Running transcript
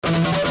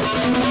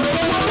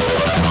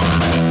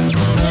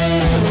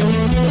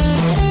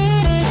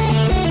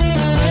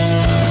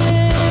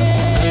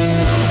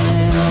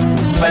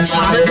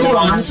Atomic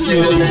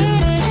Monsoon.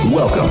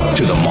 Welcome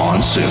to the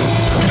Monsoon.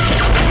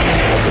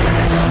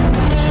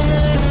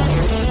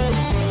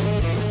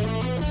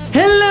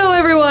 Hello,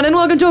 everyone, and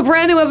welcome to a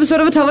brand new episode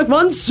of Atomic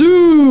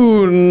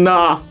Monsoon.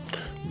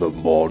 The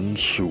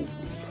Monsoon.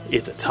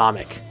 It's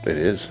atomic. It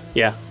is.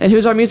 Yeah. And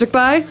who's our music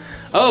by?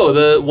 Oh,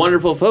 the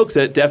wonderful folks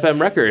at Def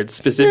M Records,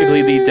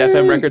 specifically the Def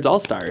M Records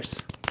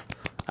All-Stars.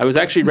 I was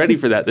actually ready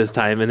for that this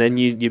time, and then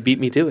you beat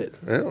me to it.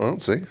 Yeah, well,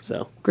 let's see.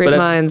 So Great but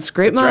minds,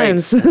 great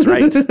minds. Right.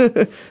 That's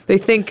right. They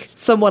think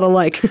somewhat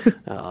alike.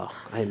 Oh,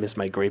 I miss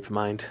my grape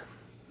mind.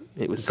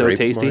 It was so Grape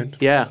tasty. mind?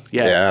 Yeah.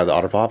 Yeah, the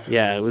Otter Pop.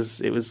 Yeah, it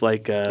was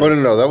like Oh,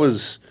 no, that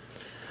was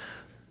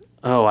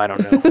oh, I don't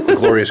know.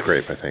 Glorious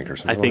Grape, I think, or I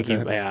something think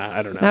like that.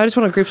 I don't know. Now I just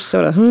want a grape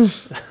soda.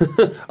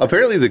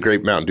 Apparently, the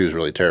Grape Mountain Dew is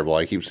really terrible.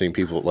 I keep seeing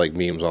people, like,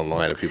 memes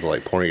online of people,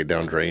 like, pouring it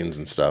down drains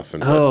and stuff.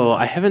 And Oh,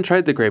 I haven't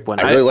tried the grape one.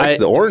 I really like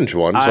the orange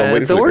one, so I'm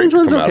waiting for the the orange grape to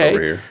one's come out okay.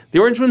 over here. The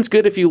orange one's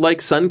good if you like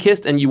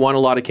Sunkissed and you want a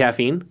lot of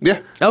caffeine. Yeah.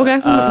 Okay.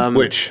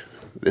 Which,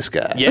 this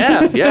guy.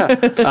 Yeah, yeah.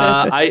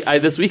 I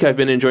this week I've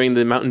been enjoying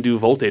the Mountain Dew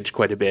Voltage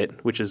quite a bit,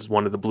 which is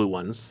one of the blue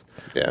ones.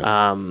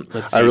 Yeah.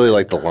 Let's see. I really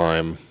like the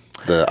lime,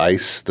 the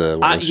ice, the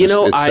one that's you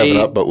know, it's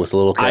 7-Up, but with a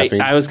little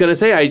caffeine. I was going to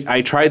say,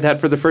 I tried that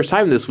for the first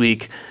time this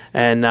week,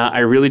 and I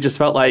really just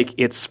felt like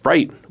it's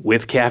Sprite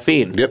with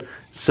caffeine. Yep.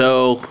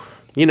 So,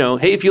 you know,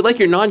 hey, if you like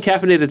your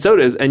non-caffeinated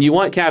sodas and you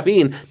want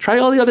caffeine, try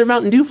all the other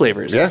Mountain Dew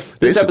flavors. Yeah, This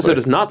basically. episode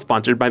is not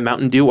sponsored by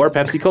Mountain Dew or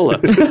Pepsi Cola,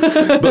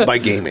 But by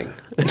gaming.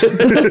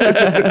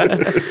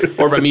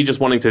 or by me just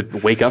wanting to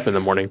wake up in the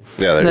morning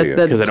Yeah, there you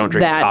go. because I don't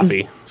drink That-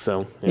 coffee.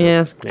 So,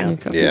 Yeah.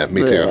 Yeah,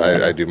 me too.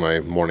 I do my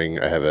morning.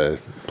 I have a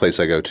place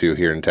I go to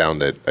here in town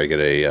that I get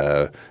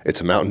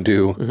it's a Mountain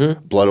Dew,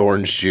 blood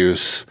orange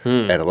juice,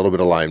 and a little bit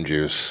of lime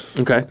juice.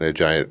 Okay. In a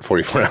giant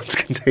 44-ounce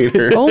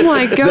container. Oh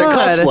my That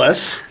costs God.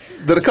 less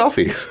than a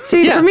coffee.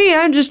 See, Yeah. for me,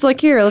 I'm just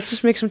like, here, let's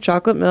just make some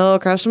chocolate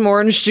milk, have some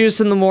orange juice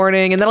in the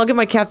morning, and then I'll get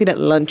my caffeine at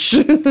lunch.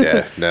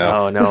 Yeah, no.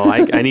 Oh no,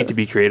 I need to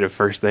be creative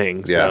first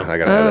thing. So. Yeah, I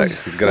gotta have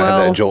that. Gotta have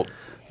well. that jolt.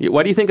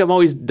 Why do you think I'm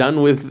always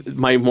done with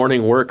my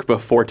morning work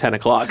before 10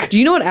 o'clock? Do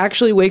you know what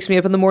actually wakes me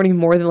up in the morning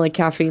more than like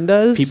caffeine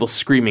does? People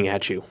screaming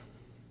at you.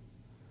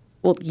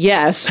 Well,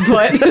 yes,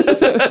 but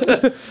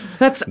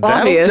that's That'll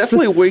obvious.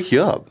 definitely wake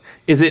you up.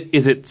 Is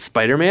it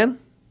Spider-Man?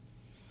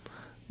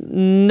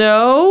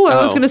 No,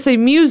 I was Oh. going to say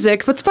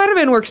music, but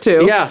Spider-Man works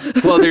too. Yeah.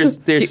 Well, there's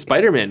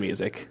Spider-Man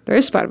music. There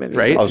is Spider-Man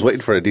music. Right? I was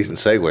waiting for a decent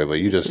segue, but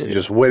you just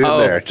went in Oh,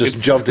 there, just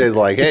it's- jumped in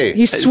like, hey,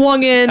 He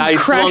swung in, I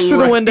crashed swung through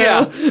the right- window.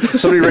 yeah.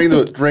 somebody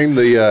rang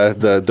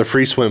the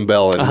free swim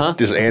bell, and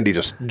just Andy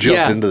just jumped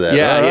yeah. into that.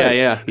 Yeah, All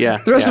yeah, right. yeah.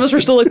 The rest of us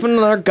were still like putting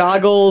on our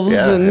goggles.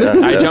 Yeah, and yeah,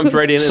 I yeah. jumped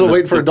right in. Still and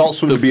waiting for Adult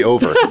Swim to be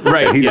over.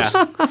 Right, And he yeah.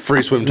 just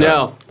free swim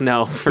time.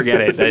 No, forget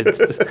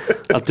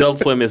it. Adult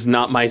Swim is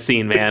not my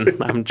scene, man.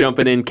 I'm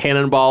jumping in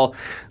cannonball.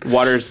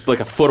 Water's like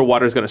a foot of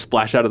water is going to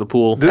splash out of the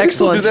pool. Do they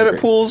still do Excellent. that at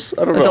pools?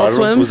 I don't know. Adult I don't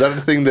know. Swims? Was that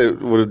a thing that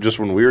would have just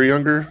when we were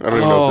younger? I don't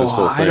even know if that's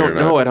still a thing I don't or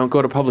not. know. I don't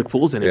go to public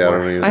pools anymore. Yeah, I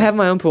don't either. I have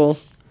my own pool.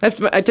 I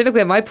technically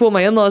have my pool,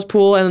 my in-laws'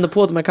 pool, and then the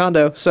pool at my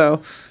condo.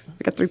 So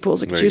I got 3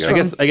 pools I can There you choose go.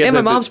 from. I guess and my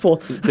I have mom's pool.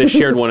 the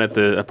shared one at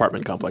the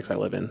apartment complex I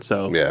live in.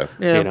 So Yeah.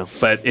 Yeah. you know,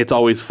 but it's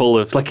always full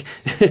of like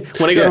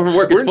when I go Yeah, home from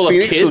work, we're it's in full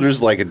Phoenix, of kids. so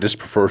there's like a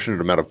disproportionate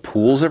amount of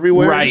pools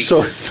everywhere. Right.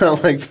 So it's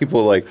not like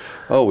people are like,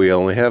 oh, we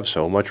only have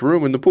so much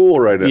room in the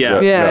pool right now. Yeah. No,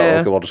 Yeah, yeah.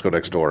 okay, well, I'll just go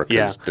next door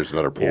because Yeah. there's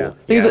another pool.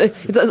 Yeah.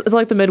 It's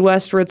like the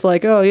Midwest where it's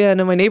like, oh yeah,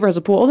 no, my neighbor has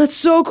a pool. Oh, that's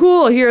so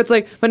cool. Here it's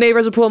like my neighbor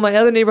has a pool, my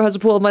other neighbor has a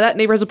pool, that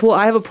neighbor has a pool.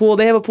 I have a pool.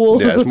 They have a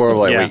pool. Yeah, it's more of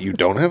like, Yeah. wait, you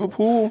don't have a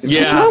pool? What's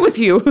Yeah. wrong with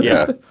you?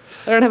 Yeah.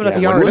 I don't have enough Yeah,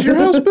 yard. When was your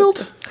house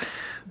built?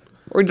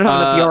 Or you don't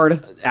have enough yard.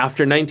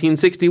 After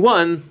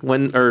 1961,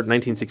 or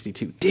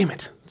 1962. Damn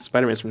it.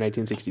 Spider-Man's from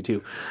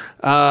 1962.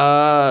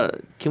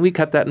 Can we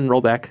cut that and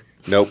roll back?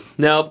 Nope.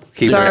 Nope.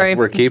 Keeping Sorry. it.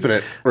 We're keeping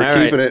it. We're All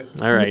right. keeping it.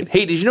 All right.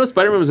 Hey, did you know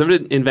Spider-Man was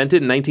invented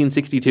in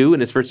 1962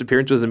 and his first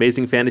appearance was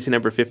Amazing Fantasy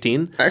number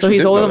 15? I So actually he's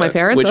didn't older know than my that.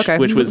 parents? Which, Okay.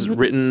 which was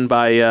written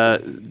by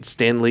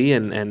Stan Lee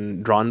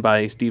and drawn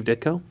by Steve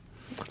Ditko.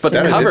 But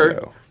That I didn't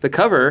know. the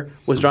cover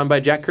was drawn by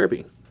Jack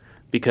Kirby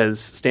because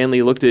Stan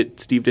Lee looked at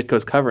Steve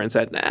Ditko's cover and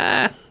said,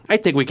 nah, I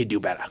think we could do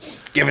better.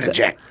 Give it to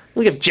Jack.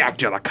 We'll give Jack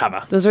the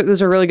cover. Those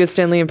are really good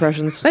Stan Lee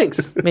impressions.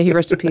 Thanks. May he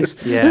rest in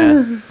peace.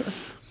 Yeah.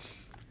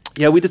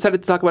 Yeah, we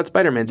decided to talk about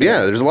Spider-Man today.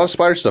 Yeah, there's a lot of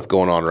spider stuff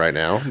going on right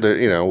now. There,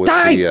 you know, with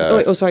Die!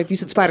 the Sorry, you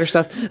said spider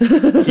stuff.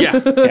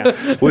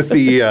 Yeah. with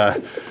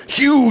the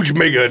huge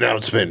mega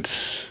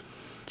announcement,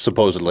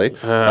 supposedly,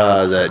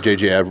 that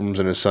J.J. Abrams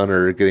and his son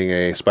are getting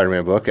a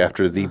Spider-Man book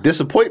after the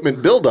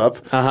disappointment buildup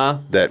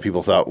that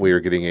people thought we were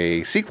getting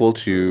a sequel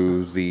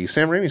to the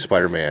Sam Raimi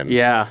Spider-Man.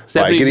 Yeah. By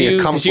Stephanie, getting a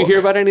did comic you book. hear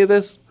about any of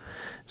this?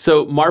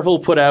 So Marvel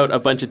put out a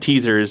bunch of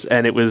teasers,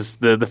 and it was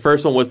the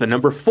first one was the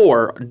number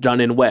 4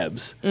 done in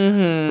webs,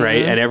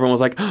 right? And everyone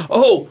was like,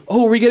 "Oh,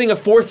 are we getting a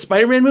 4th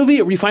Spider-Man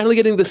movie? Are we finally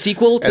getting the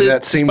sequel to And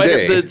that same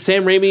day, the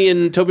Sam Raimi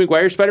and Tobey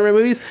Maguire Spider-Man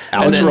movies?"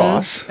 Alex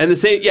Ross. And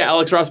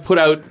Alex Ross put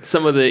out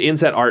some of the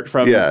inset art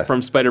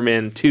from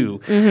Spider-Man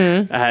 2,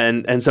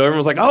 and so everyone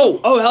was like,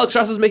 "Oh, Alex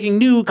Ross is making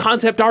new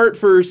concept art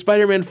for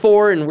Spider-Man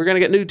 4, and we're gonna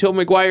get new Tobey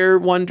Maguire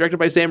one directed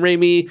by Sam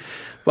Raimi."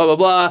 Blah, blah,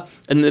 blah.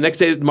 And the next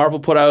day, Marvel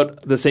put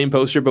out the same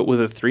poster, but with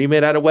a 3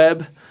 made out of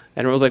web.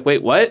 And it was like,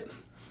 wait, what?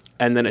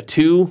 And then a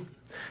 2,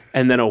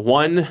 and then a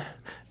 1.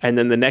 And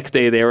then the next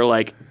day, they were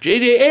like,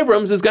 J.J.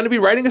 Abrams is going to be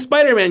writing a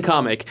Spider-Man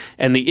comic.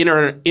 And the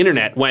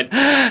internet went,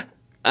 Yeah,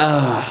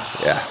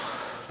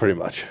 pretty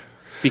much.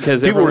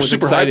 because People everyone were was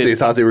super excited. hyped. They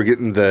thought they were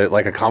getting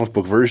a comic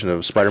book version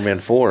of Spider-Man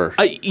 4.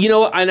 I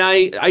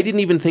didn't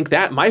even think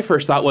that. My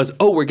first thought was,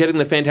 we're getting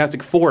the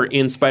Fantastic Four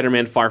in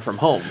Spider-Man Far From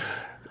Home.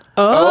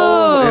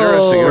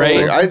 Interesting.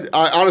 Right.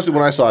 I honestly,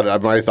 when I saw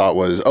it, my thought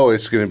was,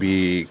 it's going to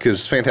be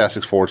because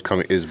Fantastic Four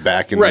is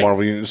back in Right. the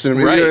Marvel Universe. You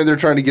know, Right. they're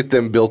trying to get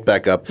them built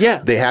back up.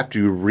 Yeah. They have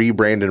to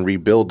rebrand and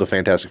rebuild the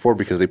Fantastic Four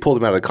because they pulled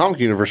them out of the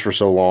comic universe for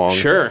so long.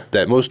 Sure.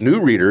 That most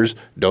new readers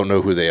don't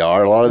know who they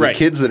are. A lot of the Right.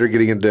 kids that are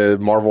getting into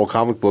Marvel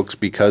comic books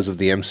because of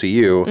the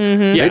MCU,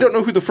 Yeah. they don't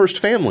know who the first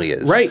family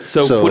is. Right.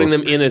 So putting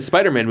them in a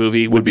Spider-Man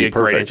movie would be a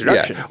great perfect.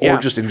 introduction. Yeah.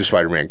 Or just into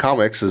Spider-Man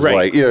comics is Right.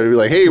 like, you're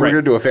like, hey, we're Right.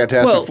 going to do a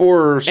Fantastic Well,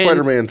 Four and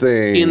Spider-Man thing.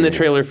 In the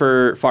trailer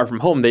for Far From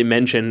Home, they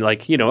mentioned there's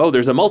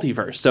a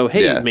multiverse. So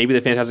hey, Yeah. maybe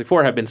the Fantastic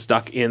Four have been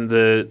stuck in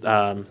the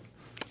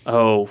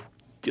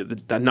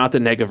not the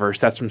Negaverse.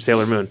 That's from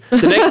Sailor Moon.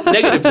 The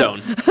negative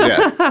zone.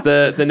 yeah.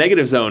 The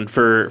negative zone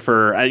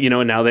for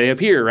and now they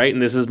appear, right?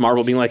 And this is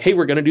Marvel being like, hey,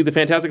 we're going to do the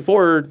Fantastic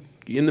Four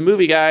in the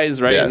movie,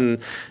 guys, right? Yeah. And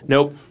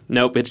nope.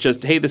 It's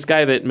just, hey, this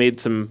guy that made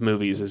some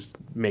movies is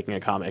making a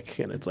comic,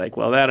 and it's like,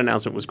 well, that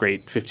announcement was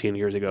great 15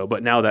 years ago,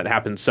 but now that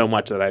happens so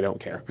much that I don't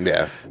care.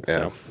 Yeah.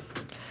 So.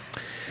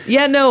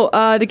 Yeah, no,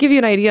 to give you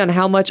an idea on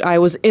how much I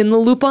was in the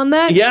loop on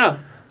that, Yeah.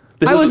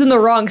 I was in the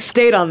wrong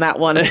state on that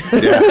one.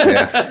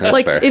 Yeah, that's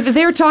like, fair. if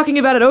they were talking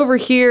about it over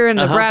here in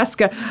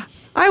Nebraska,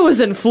 I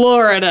was in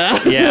Florida.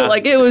 Yeah.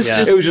 Like, it was Yeah.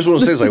 just... It was just one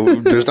of those things.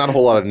 Like, there's not a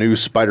whole lot of new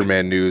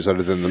Spider-Man news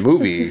other than the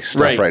movie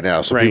stuff right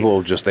now. So right.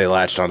 people they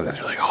latched onto that.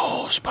 They're like,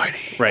 "Oh,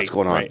 Spidey, Right, what's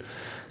going on?" right.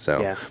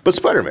 So, Yeah. but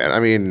Spider-Man. I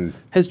mean,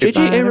 Has J.J.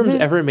 Spider-Man? Abrams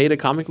ever made a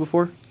comic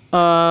before?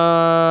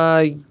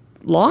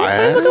 long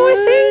time ago, I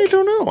think? I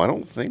don't know. I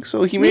don't think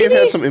so. He may have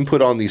Maybe. had some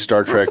input on the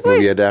Star Trek Possibly.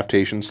 movie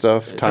adaptation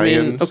stuff,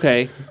 tie-ins.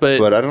 Okay, but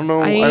But I don't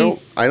know.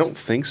 I don't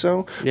think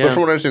so. Yeah. But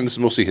from what I understand, this is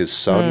mostly his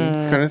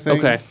son kind of thing.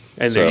 okay.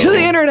 And So- they're To the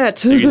internet.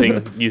 they're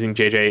using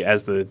JJ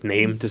as the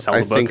name to sell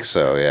I the book. think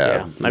so. Yeah.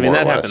 Yeah, I mean more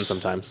that or happens less.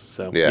 sometimes.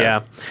 So Yeah. yeah,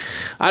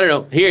 I don't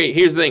know.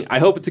 Here's the thing. I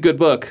hope it's a good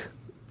book,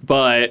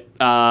 but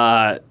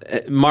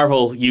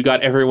Marvel, you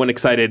got everyone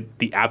excited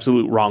the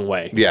absolute wrong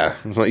way. Yeah,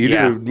 so you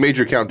Yeah. did a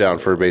major countdown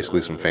for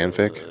basically some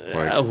fanfic.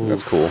 Like, Oof.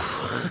 that's cool.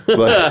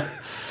 But,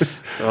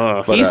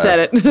 He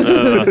said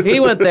it. He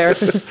went there.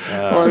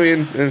 well, I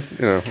mean,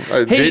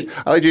 Hey.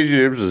 I like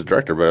J.J. Abrams as a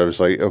director, but I was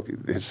like, okay,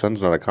 his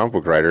son's not a comic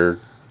book writer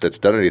that's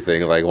done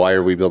anything. Like, why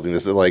are we building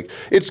this? Like,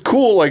 it's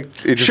cool. Like,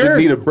 it just Sure, didn't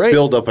need a right.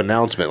 build-up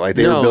announcement. Like,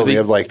 they No, were building they-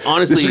 up. Like,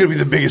 honestly- this is gonna be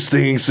the biggest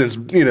thing since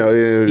it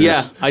was-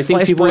 Yeah, I think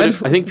Sliced people bread.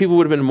 I think people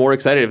would have been more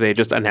excited if they had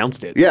just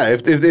announced it. Yeah,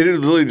 if they had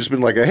really just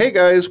been like, hey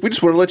guys, we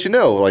just want to let you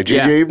know, like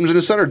J.J. Yeah. Abrams and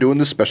his son are doing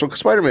this special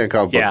Spider-Man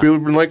comic book. Yeah. People would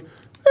have been like,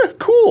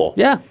 cool.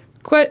 Yeah.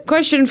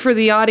 Question for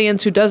the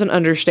audience who doesn't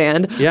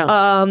understand.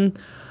 Yeah.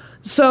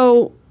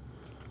 So,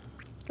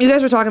 you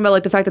guys were talking about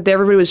like the fact that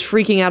everybody was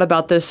freaking out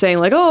about this, saying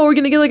like, "Oh, we're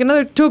gonna get like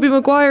another Tobey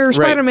Maguire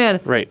Spider-Man."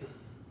 Right.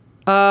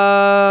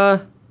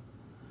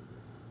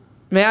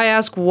 May I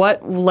ask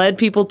what led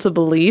people to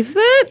believe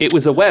that? It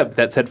was a web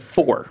that said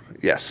 4.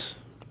 Yes.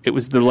 It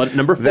was the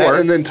number 4. That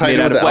and then tied made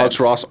in out with of the Alex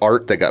webs. Ross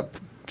art that got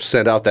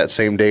sent out that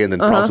same day and then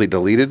promptly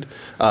deleted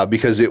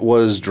because it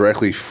was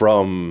directly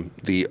from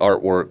the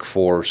artwork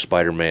for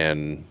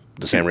Spider-Man,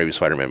 the Sam Raimi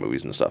Spider-Man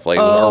movies and stuff. Like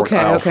it was artwork okay,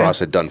 Alex okay. Ross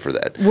had done for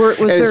that. Was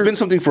and it's there- been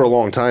something for a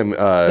long time.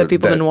 That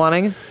people have been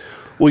wanting.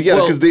 Well, yeah,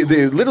 Well- because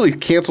they literally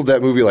canceled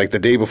that movie like the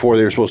day before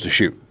they were supposed to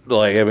shoot.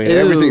 Like, I mean,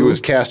 everything Ew.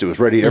 was cast, it was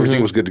ready,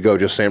 everything was good to go.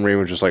 Just Sam Raimi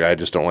was just like, I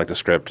just don't like the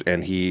script,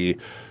 and he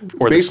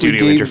Or the basically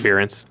studio gave-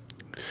 interference.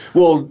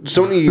 Well,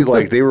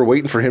 Sony they were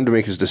waiting for him to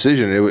make his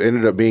decision. It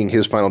ended up being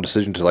his final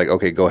decision to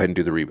okay, go ahead and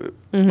do the reboot.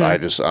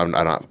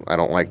 I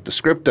don't like the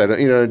script. I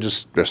don't,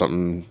 just there's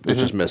something it's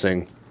just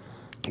missing.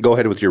 Go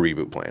ahead with your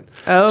reboot plan.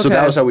 Oh, So that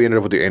okay. was how we ended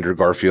up with the Andrew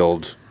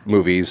Garfield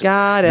movies.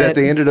 Got That it.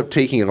 they ended up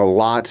taking a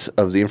lot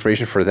of the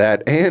information for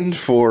that and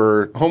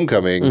for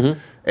Homecoming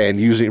and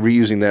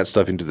reusing that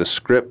stuff into the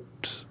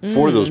script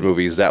for those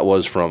movies. That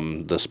was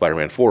from the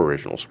Spider-Man 4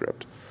 original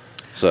script.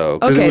 So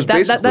 'cause it Okay, was that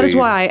is basically-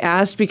 why I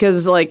asked,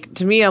 because like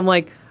to me, I'm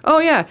like, oh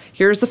yeah,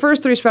 here's the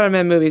first 3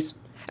 Spider-Man movies.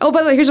 Oh,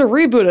 by the way, here's a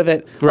reboot of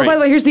it. Oh, Right. by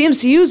the way, here's the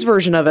MCU's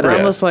version of it. Right.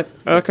 I'm just like,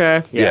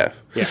 okay. Yeah.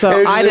 So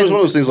And I it didn't was one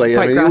of those things like, I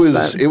quite mean,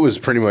 grasp it was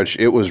pretty much,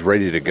 it was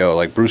ready to go.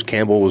 Like Bruce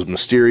Campbell was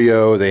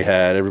Mysterio. They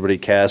had everybody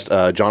cast.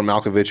 John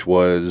Malkovich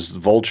was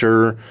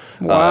Vulture.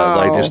 Wow.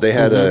 Like just they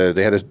had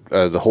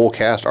the whole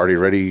cast already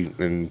ready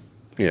and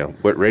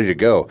ready to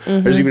go.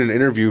 There's even an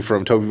interview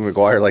from Tobey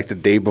Maguire like the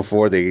day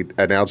before they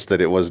announced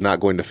that it was not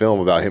going to film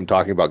about him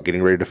talking about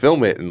getting ready to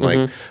film it and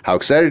like how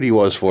excited he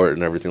was for it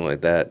and everything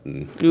like that.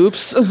 And Oops.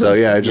 so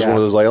yeah, it's just one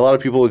of those like a lot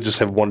of people just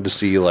have wanted to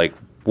see like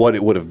what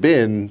it would have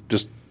been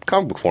just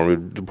comic book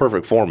form, the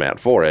perfect format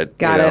for it.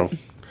 Got it.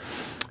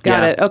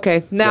 Got it.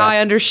 Okay. Now I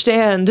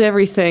understand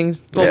everything.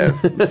 Well,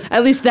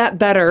 at least that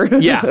better.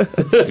 Yeah.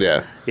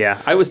 Yeah.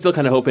 Yeah. I was still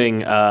kind of hoping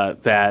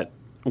that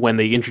when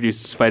they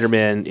introduced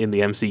Spider-Man in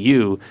the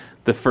MCU,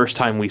 the first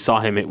time we saw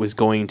him, it was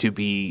going to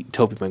be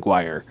Tobey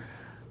Maguire.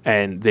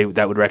 And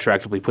that would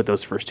retroactively put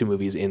those first 2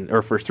 movies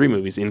first 3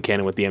 movies in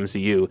canon with the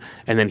MCU,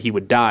 and then he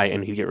would die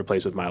and he'd get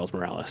replaced with Miles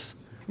Morales.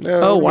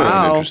 Oh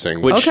wow.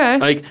 Interesting. Which,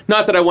 like,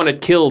 not that I want to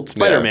kill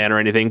Spider-Man or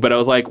anything, but I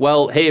was like,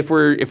 well, hey, if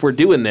we're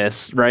doing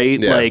this, right?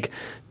 Yeah. Like,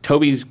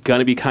 Tobey's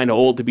gonna be kind of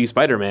old to be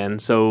Spider-Man,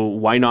 so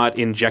why not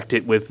inject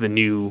it with the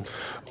new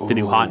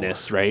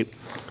hotness, right?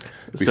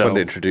 It'd be fun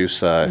to introduce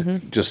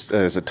just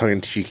as a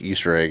tongue-in-cheek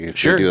Easter egg. If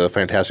Sure. you do a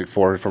Fantastic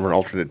Four from an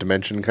alternate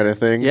dimension kind of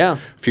thing. Yeah.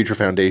 Future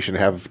Foundation,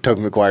 have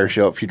Tobey Maguire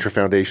show up Future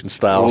Foundation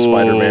style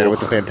Spider-Man with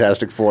the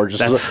Fantastic Four.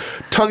 Just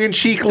a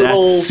tongue-in-cheek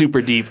little... That's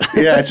super deep.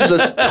 Yeah, just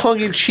a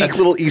tongue-in-cheek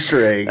little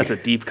Easter egg. That's a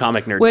deep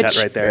comic nerd Which- cut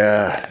right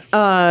there.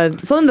 Yeah.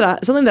 Something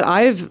that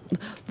I've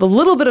the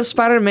little bit of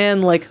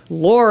Spider-Man like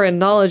lore and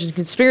knowledge and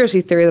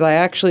conspiracy theory that I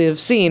actually have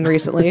seen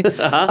recently.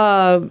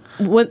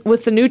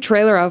 With the new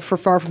trailer out for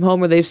Far From Home,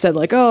 where they've said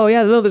like, oh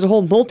yeah, there's a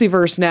whole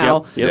multiverse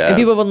now, Yep. Yeah. and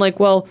people have been like,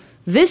 well,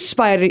 this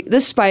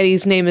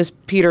Spidey's name is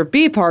Peter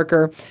B.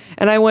 Parker,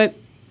 and I went.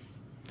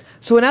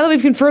 So now that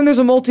we've confirmed there's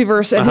a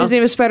multiverse and his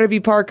name is Spider B.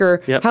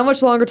 Parker, how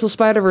much longer till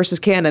Spider-Verse is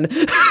canon?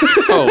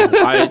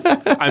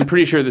 I'm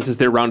pretty sure this is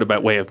their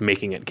roundabout way of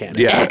making it canon.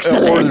 Yeah,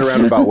 Excellent. or the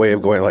roundabout way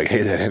of going like,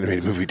 hey, that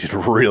animated movie did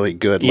really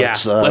good. Yeah,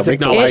 let's make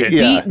the acknowledge light-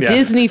 it. Beat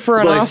Disney for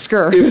an Like,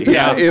 Oscar.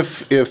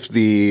 If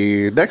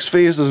the next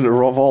phase doesn't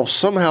revolve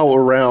somehow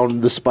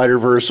around the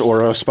Spider-Verse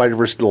or a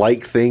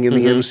Spider-Verse-like thing in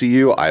the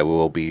MCU, I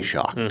will be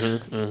shocked.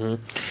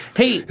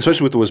 Hey,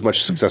 Especially with as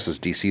much success as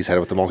DC's had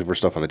with the multiverse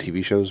stuff on the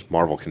TV shows,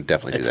 Marvel can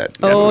definitely do that.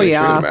 Oh Definitely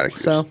yeah. cinematic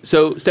use.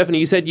 So Stephanie,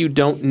 you said you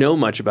don't know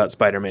much about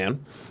Spider-Man.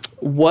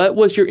 What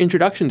was your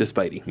introduction to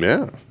Spidey?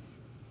 Yeah.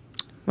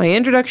 my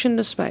introduction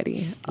to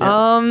Spidey.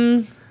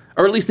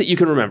 Or at least that you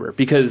can remember,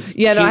 because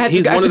Yeah, no, I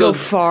he's have one to of go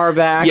those, far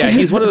back. Yeah,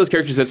 he's one of those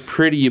characters that's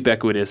pretty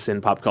ubiquitous in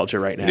pop culture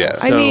right now. Yeah.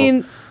 I So-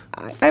 mean,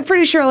 I'm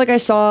pretty sure like I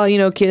saw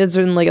kids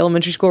in like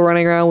elementary school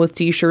running around with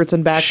T-shirts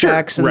and backpacks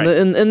Sure, and,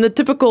 right. and the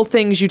typical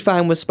things you'd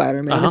find with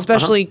Spider-Man,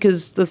 especially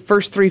because the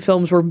first 3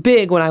 films were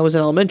big when I was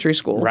in elementary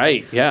school.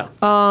 right, yeah.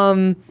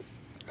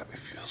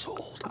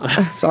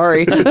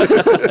 Sorry.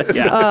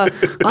 Yeah.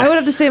 I would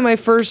have to say my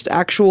first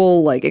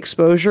actual like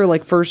exposure,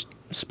 like first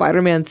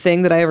Spider-Man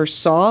thing that I ever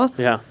saw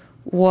Yeah.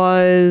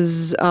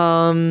 was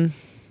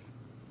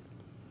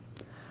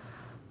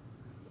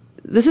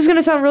this is going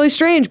to sound really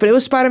strange, but it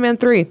was Spider-Man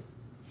 3.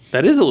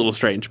 That is a little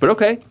strange, but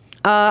okay.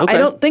 I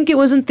don't think it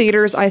was in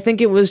theaters. I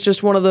think it was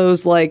just one of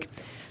those like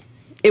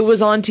it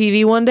was on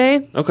TV one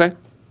day. Okay.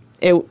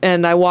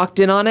 And I walked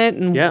in on it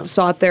and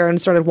saw it there and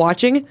started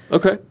watching.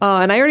 Okay.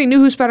 And I already knew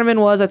who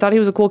Spider-Man was. I thought he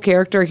was a cool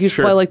character. He was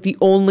probably like the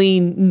only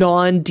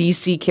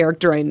non-DC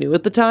character I knew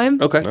at the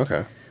time. Okay.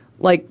 Okay.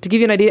 Like, to give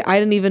you an idea, I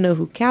didn't even know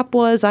who Cap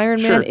was,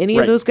 Iron Man, any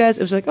of those guys.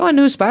 It was like, oh, I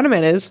knew who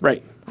Spider-Man is.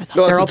 Right. I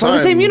thought they're all part of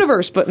the same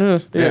universe, but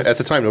At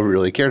the time, nobody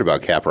really cared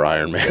about Cap or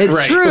Iron Man.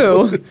 it's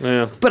true.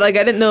 Yeah. But like,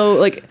 I didn't know.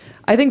 Like,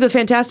 I think the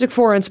Fantastic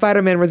Four and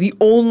Spider-Man were the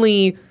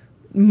only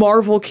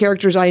Marvel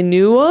characters I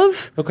knew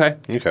of Okay.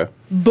 Okay.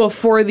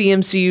 before the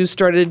MCU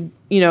started,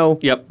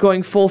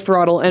 going full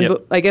throttle. And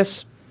I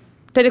guess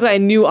technically I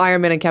knew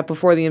Iron Man and Cap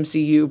before the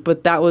MCU,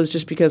 but that was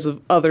just because of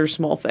other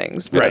small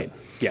things. But, Right.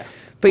 Yeah.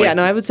 But yeah,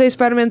 no, I would say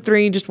Spider-Man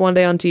 3 just one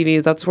day on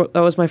TV.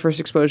 That was my first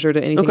exposure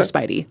to anything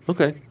Spidey.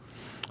 Okay.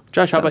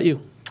 Josh, how about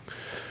you?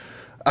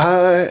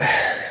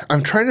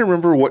 I'm trying to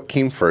remember what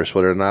came first,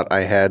 whether or not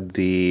I had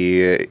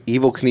the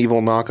Evel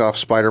Knievel knockoff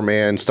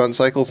Spider-Man stunt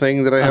cycle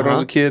thing that I had when I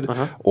was a kid,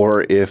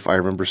 or if I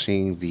remember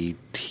seeing the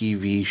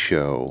TV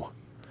show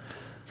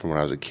from when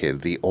I was a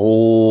kid, the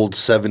old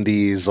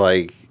 70s,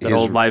 like... That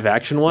old live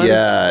action one?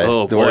 Yeah,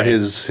 Oh, boy. where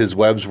his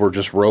webs were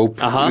just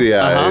rope.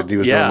 And he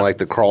was doing like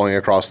the crawling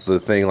across the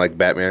thing, like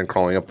Batman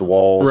crawling up the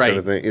walls kind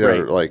of thing.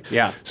 Like,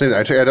 same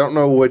thing. I don't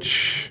know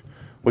which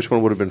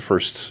one would have been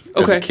first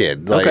as a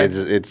kid. Like,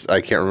 it's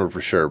I can't remember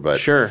for sure, but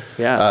it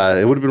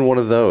would have been one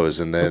of those,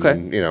 and then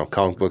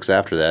comic books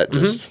after that.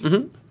 Just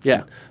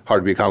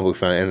hard to be a comic book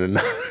fan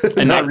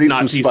and not read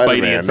some see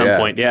Spider-Man. Spidey at some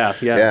point.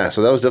 Yeah.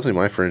 So that was definitely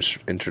my first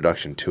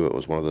introduction to it.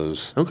 Was one of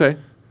those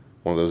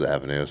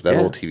avenues. That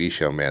old TV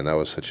show, man, that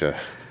was such a.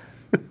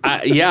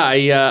 I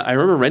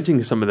remember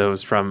renting some of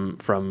those from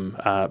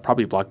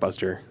probably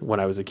Blockbuster when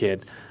I was a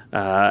kid.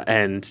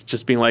 and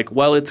just being like,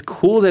 well, it's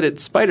cool that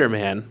it's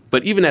Spider-Man,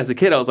 but even as a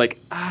kid, I was like,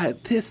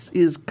 this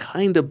is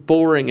kind of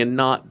boring and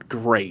not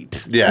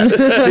great. Yeah.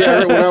 See,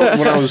 I remember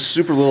when I was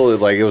super little,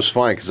 like it was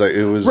fine because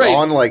it was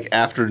on like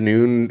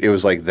afternoon. It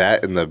was like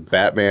that and the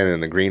Batman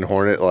and the Green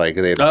Hornet. Like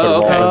they had put them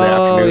all in the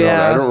afternoon.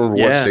 Yeah. I don't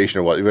remember what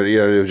station it was, but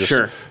it was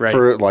just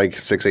for like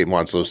 6-8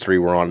 months. Those three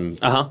were on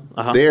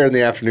there in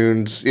the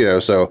afternoons.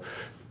 So.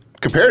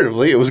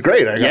 Comparatively, it was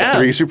great. I got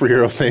 3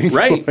 superhero things.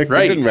 Right, like,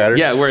 right. It didn't matter.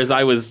 Yeah, whereas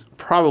I was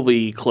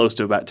probably close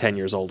to about 10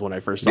 years old when I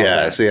first saw that.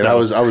 Yeah, see, and I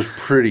was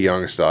pretty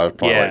young still. I was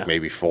probably like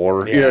maybe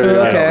 4. Yeah.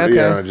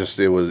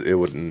 Okay. It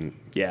wouldn't.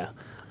 Yeah.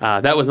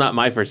 That was not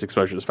my first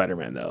exposure to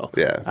Spider-Man, though.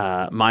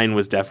 Yeah. Mine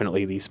was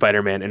definitely the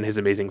Spider-Man and His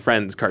Amazing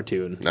Friends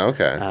cartoon.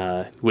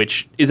 Okay.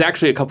 Which is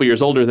actually a couple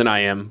years older than I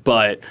am,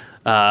 but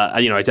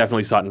I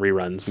definitely saw it in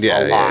reruns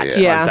a lot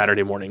on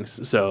Saturday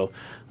mornings. So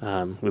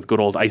with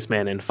good old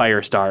Iceman and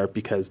Firestar,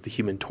 because the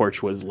Human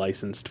Torch was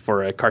licensed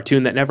for a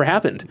cartoon that never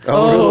happened.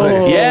 Oh,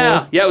 really?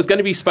 Yeah. Yeah, it was going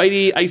to be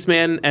Spidey,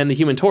 Iceman, and the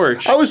Human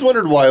Torch. I always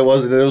wondered why it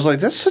wasn't. It was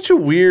like, that's such a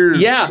weird...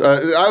 Yeah.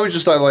 I was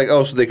just thought like,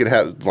 so they could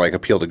have, like,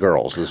 appeal to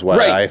girls is what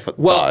I thought.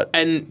 Well,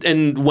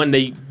 and when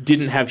they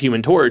didn't have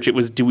Human Torch, it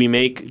was, do we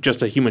make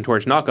just a Human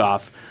Torch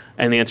knockoff?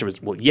 And the answer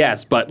was, well,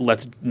 yes, but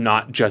let's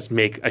not just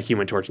make a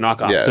Human Torch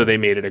knockoff. Yeah. So they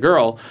made it a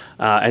girl,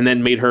 and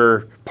then made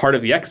her part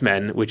of the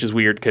X-Men, which is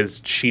weird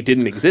because she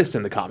didn't exist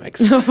in the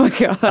comics. Oh, my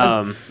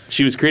God.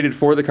 She was created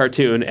for the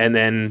cartoon and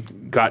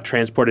then got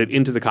transported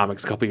into the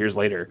comics a couple years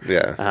later.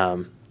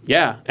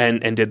 Yeah.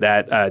 And did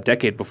that a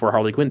decade before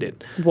Harley Quinn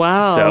did.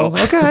 Wow. So,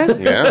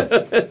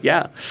 okay.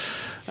 Yeah.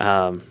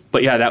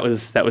 But yeah, that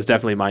was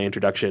definitely my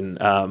introduction.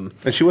 And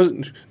she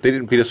wasn't. They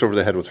didn't beat us over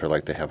the head with her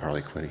like they have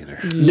Harley Quinn either.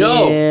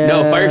 No.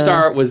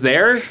 Firestar was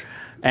there,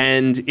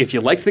 and if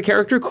you liked the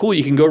character, cool,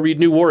 you can go read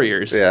New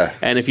Warriors. Yeah.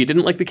 And if you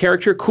didn't like the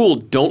character, cool,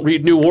 don't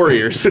read New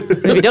Warriors.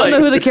 If you don't know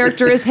who the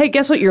character is, hey,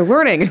 guess what? You're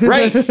learning.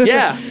 Right?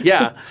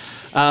 Yeah.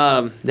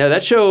 No,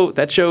 that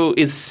show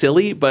is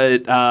silly,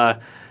 but.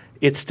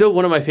 It's still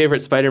one of my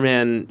favorite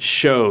Spider-Man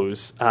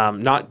shows,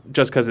 not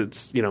just because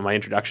it's my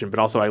introduction, but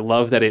also I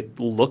love that it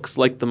looks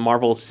like the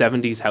Marvel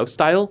 70s house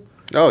style.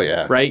 Oh,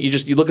 yeah. Right?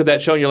 You look at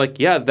that show and you're like,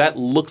 yeah, that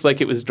looks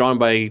like it was drawn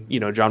by,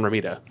 John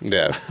Romita.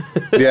 Yeah.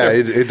 Yeah,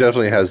 it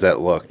definitely has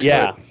that look to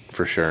it,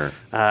 for sure.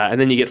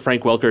 And then you get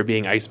Frank Welker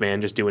being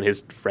Iceman, just doing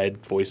his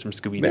Fred voice from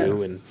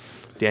Scooby-Doo, and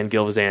Dan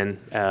Gilvezan,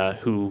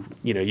 who,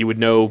 you would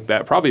know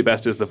probably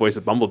best as the voice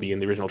of Bumblebee in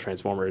the original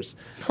Transformers,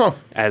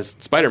 as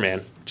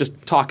Spider-Man, just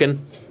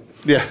talking.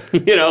 Yeah.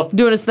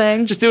 Doing his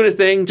thing. Just doing his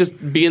thing,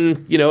 just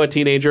being, a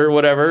teenager or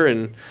whatever.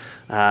 And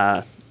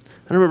I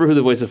don't remember who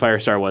the voice of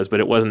Firestar was,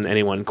 but it wasn't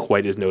anyone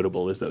quite as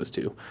notable as those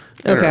two.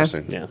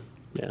 Interesting. Yeah.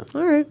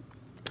 All right.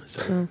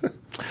 So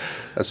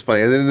that's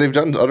funny. And then they've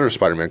done other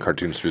Spider-Man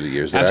cartoons through the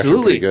years. They're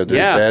absolutely. actually pretty good. They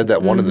had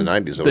that one in the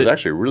 90s that was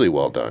actually really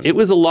well done. It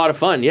was a lot of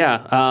fun,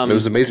 yeah. It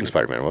was Amazing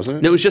Spider-Man, wasn't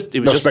it? No, it was just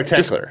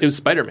Spectacular. It was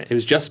Spider-Man. It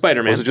was just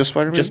Spider-Man. Was it just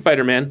Spider-Man? Just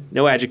Spider-Man.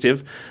 No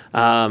adjective.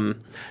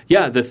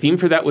 The theme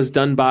for that was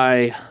done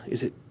by,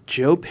 is it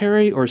Joe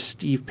Perry or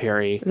Steve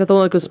Perry? Is that the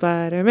one that goes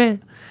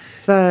Spider-Man?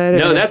 Spider-Man.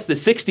 No, that's the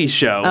 60s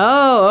show.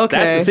 Oh, okay.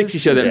 That's the 60s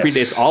show that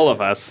predates all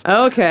of us.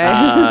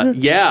 Okay.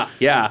 Yeah.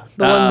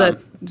 The one that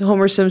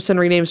Homer Simpson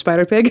renamed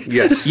Spider-Pig?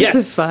 Yes.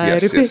 Yes.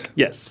 Spider-Pig.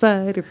 Yes.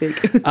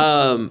 Spider-Pig.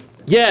 The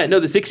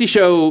 60s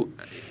show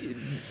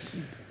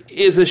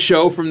is a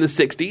show from the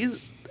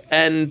 60s.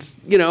 And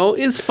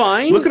is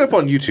fine. Look it up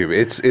on YouTube.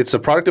 It's a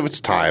product of its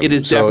time. It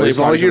is definitely as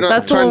long as you're not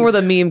That's the one where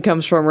the meme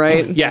comes from,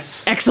 right?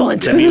 Yes.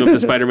 Excellent. The meme of the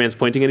Spider-Mans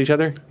pointing at each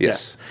other?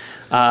 Yes.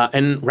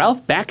 And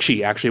Ralph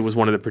Bakshi actually was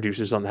one of the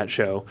producers on that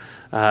show.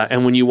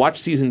 And when you watch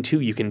season 2,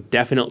 you can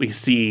definitely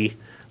see,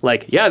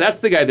 that's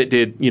the guy that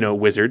did,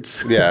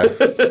 Wizards. Yeah.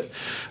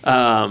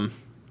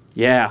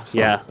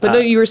 Yeah. But no,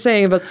 you were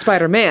saying about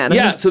Spider-Man.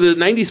 Yeah, so the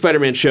 90s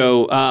Spider-Man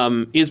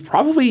show is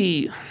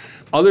probably,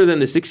 other than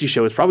the 60s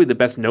show, is probably the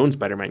best known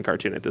Spider-Man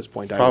cartoon at this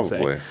point, I would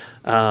say.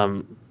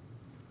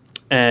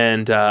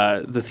 And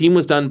the theme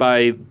was done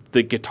by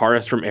the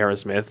guitarist from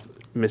Aerosmith,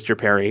 Mr.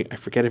 Perry. I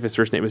forget if his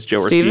first name is Joe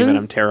or Steven.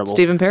 I'm terrible.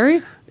 Stephen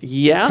Perry?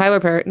 Yeah. Tyler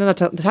Perry. No,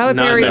 Tyler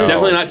Perry. No,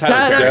 definitely not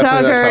Tyler Perry.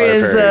 Tyler Perry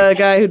is a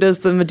guy who does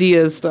the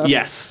Medea stuff.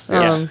 Yes.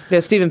 Yeah,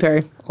 Stephen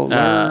Perry. Oh,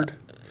 Lord.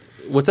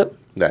 What's up?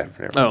 Nah,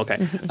 oh,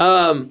 okay.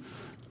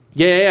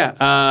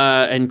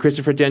 And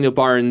Christopher Daniel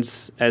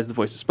Barnes as the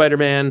voice of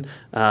Spider-Man,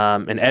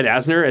 and Ed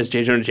Asner as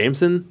J. Jonah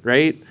Jameson,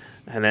 right?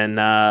 And then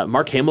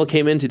Mark Hamill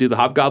came in to do the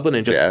Hobgoblin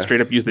and just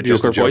straight up used the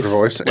Joker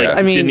voice.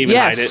 Didn't even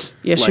hide it.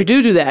 Yes, you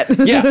do that.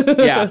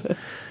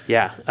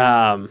 Yeah.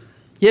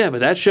 But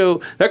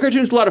that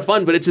cartoon's a lot of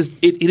fun, but it's just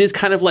it is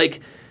kind of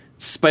like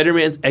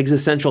Spider-Man's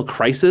Existential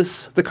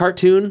Crisis, the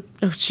cartoon.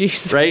 Oh,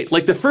 jeez. Right?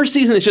 Like, the first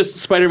season is just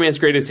Spider-Man's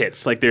greatest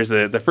hits. Like, there's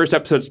the first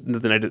episode's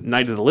the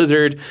Night of the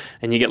Lizard,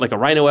 and you get, like, a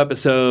Rhino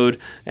episode,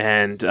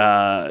 and,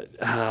 I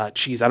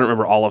don't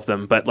remember all of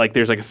them, but, like,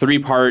 there's, like, a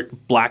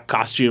 3-part black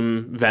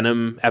costume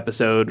Venom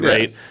episode,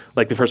 right?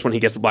 Like, the first one, he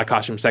gets the black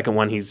costume. Second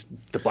one, he's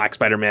the Black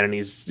Spider-Man, and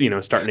he's,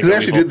 starting to go They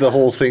actually did the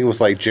whole thing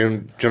with, like,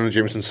 Jonah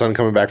Jameson's son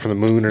coming back from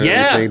the moon or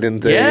anything, didn't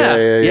they?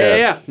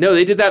 Yeah. No,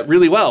 they did that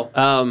really well.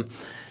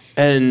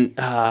 And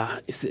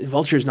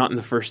Vulture's not in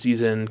the first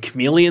season.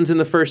 Chameleon's in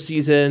the first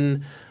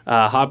season.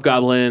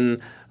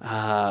 Hobgoblin,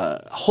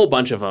 a whole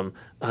bunch of them.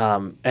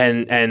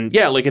 And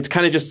like, it's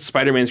kind of just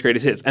Spider-Man's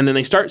greatest hits. And then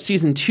they start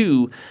season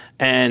 2,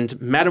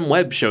 and Madam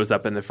Web shows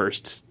up in the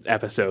first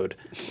episode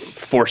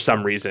for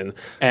some reason.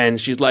 And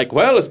she's like,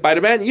 well,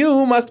 Spider-Man,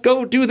 you must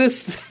go do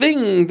this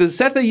thing to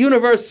set the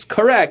universe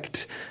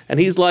correct. And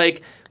he's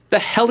like, the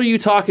hell are you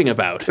talking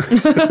about?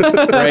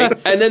 Right?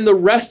 And then the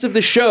rest of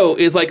the show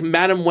is like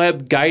Madam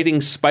Web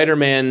guiding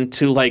Spider-Man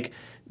to like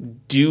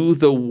do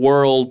the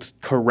world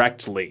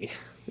correctly.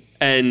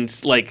 And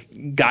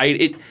like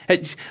guide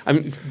it.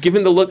 I'm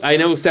given the look. I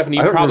know, Stephanie,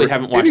 you probably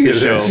haven't watched this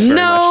show.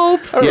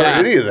 Nope. I don't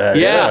remember any of that.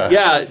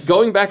 Yeah.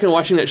 Going back and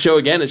watching that show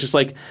again, it's just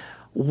like,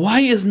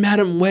 why is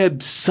Madam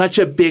Web such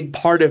a big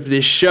part of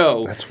this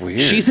show? That's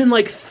weird. She's in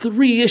like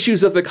 3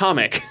 issues of the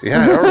comic.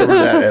 Yeah, I don't remember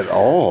that at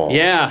all.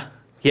 Yeah.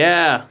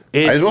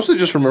 I mostly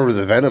just remember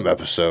the Venom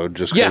episode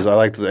just because I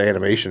liked the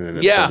animation in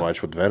it so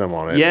much with Venom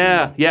on it.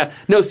 Yeah.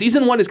 No,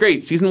 season 1 is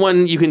great. Season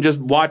 1, you can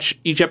just watch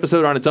each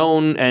episode on its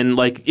own, and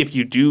like if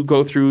you do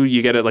go through,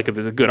 you get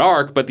a good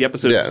arc, but the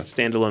episodes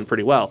stand alone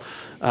pretty well.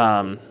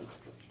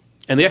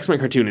 And the X-Men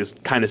cartoon is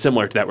kind of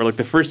similar to that, where like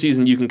the first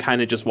season you can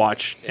kind of just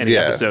watch any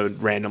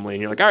episode randomly,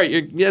 and you're like, all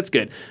right, that's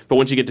good. But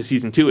once you get to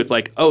season 2, it's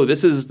like, oh,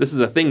 this is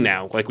a thing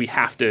now. Like we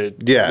have to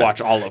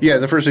watch all of them. Yeah,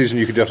 in the first season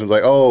you could definitely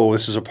be like, oh,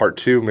 this is a part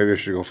 2. Maybe I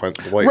should go find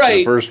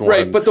the first one.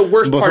 Right, but the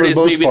worst part is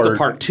maybe it's a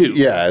part 2.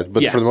 Yeah,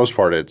 but for the most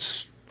part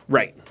it's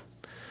right.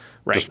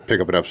 Just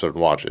pick up an episode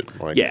and watch it.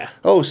 Like,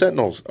 oh,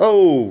 Sentinels.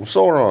 Oh,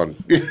 Sauron.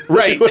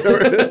 Right.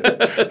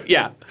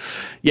 Yeah.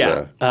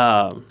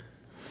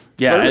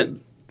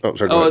 Oh,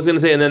 sorry. I was going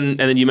to say, and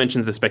then you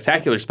mentioned the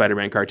Spectacular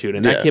Spider-Man cartoon,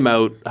 and that came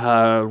out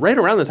right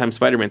around the time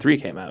Spider-Man 3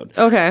 came out.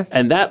 Okay.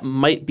 And that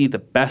might be the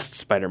best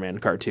Spider-Man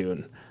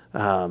cartoon.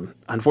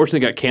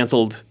 Unfortunately, got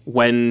canceled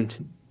when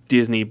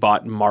Disney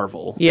bought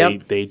Marvel.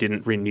 Yep. They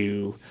didn't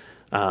renew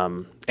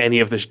any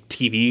of the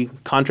TV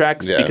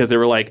contracts because they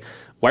were like,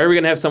 why are we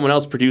going to have someone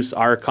else produce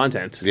our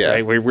content? Yeah.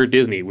 Right? We're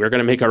Disney. We're going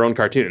to make our own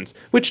cartoons,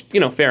 which,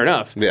 fair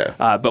enough. Yeah.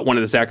 But one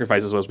of the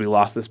sacrifices was we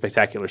lost the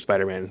Spectacular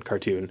Spider-Man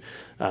cartoon,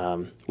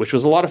 which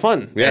was a lot of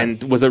fun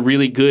and was a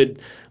really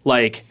good,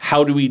 like,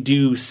 how do we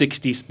do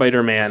 60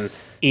 Spider-Man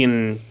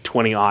in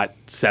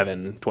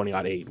 2007,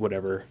 2008,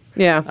 whatever.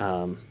 Yeah.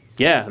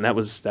 And that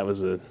was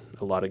a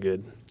lot of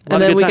good.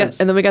 And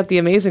then we got the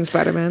Amazing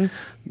Spider-Man.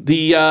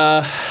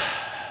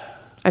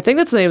 I think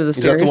that's the name of the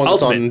series. Is that the one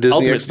that's on Disney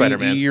Ultimate XD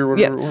Spider-Man. or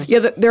whatever it was?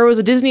 Yeah, there was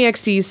a Disney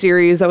XD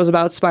series that was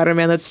about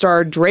Spider-Man that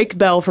starred Drake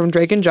Bell from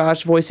Drake and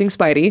Josh voicing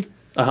Spidey.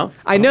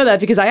 I know that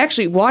because I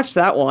actually watched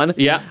that one.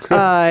 Yeah.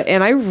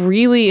 And I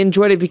really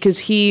enjoyed it because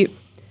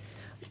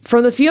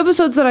from the few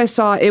episodes that I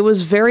saw, it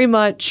was very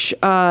much,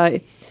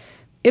 it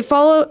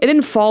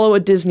didn't follow a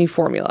Disney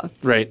formula.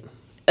 Right.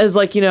 As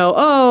like,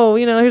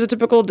 here's a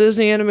typical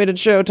Disney animated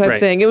show type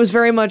thing. It was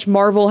very much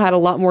Marvel had a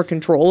lot more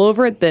control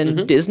over it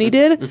than Disney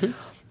did. Mm-hmm.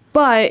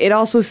 But it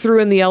also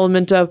threw in the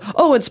element of,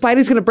 and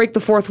Spidey's going to break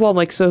the fourth wall. I'm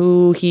like,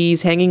 so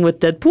he's hanging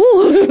with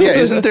Deadpool? Yeah,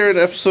 isn't there an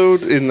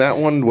episode in that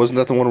one? Wasn't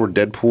that the one where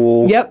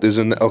Deadpool is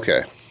in?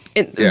 Okay.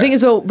 The thing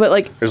is, but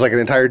like... There's like an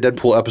entire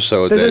Deadpool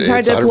episode. There's an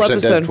entire Deadpool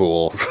episode.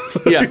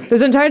 Deadpool. Yeah.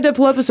 There's an entire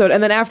Deadpool episode,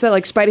 and then after that,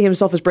 like, Spidey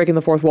himself is breaking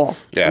the fourth wall.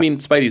 Yeah. I mean,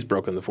 Spidey's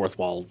broken the fourth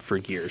wall for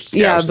years.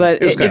 Yeah, but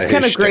it's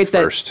kind of great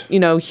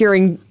that,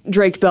 hearing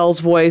Drake Bell's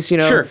voice,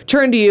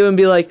 turn to you and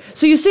be like,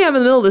 so you see I'm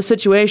in the middle of this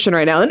situation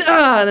right now, and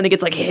then he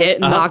gets like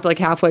hit and knocked like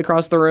halfway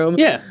across the room.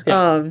 Yeah.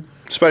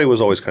 Spidey was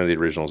always kind of the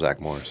original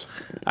Zach Morris.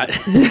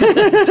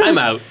 Time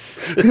out.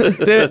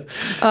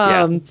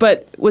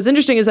 But what's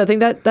interesting is I think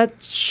that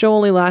show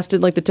only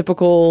lasted like the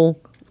typical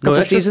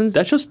couple seasons.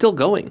 That show's still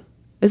going.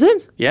 Is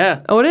it?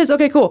 Yeah. Oh, it is?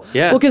 Okay, cool.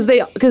 Yeah. Well,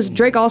 because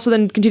Drake also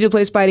then continued to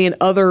play Spidey in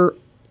other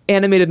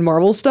animated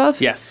Marvel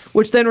stuff. Yes.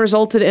 Which then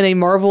resulted in a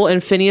Marvel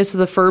and Phineas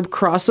the Ferb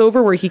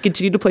crossover where he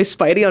continued to play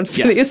Spidey on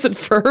Phineas and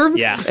Ferb.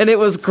 Yeah. And it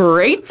was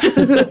great.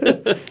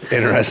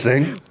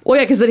 Interesting. Well,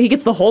 yeah, because then he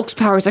gets the Hulk's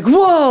power. He's like,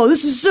 whoa,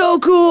 this is so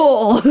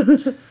cool.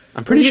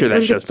 I'm pretty sure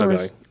that show's still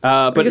going.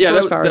 But yeah,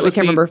 that was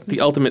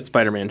the Ultimate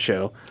Spider-Man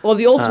show. Well,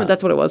 the Ultimate,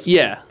 that's what it was.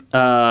 Yeah.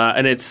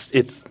 And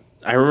it's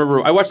I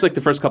remember I watched like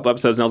the first couple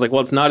episodes and I was like,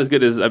 well, it's not as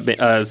good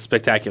as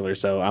Spectacular,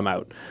 so I'm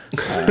out.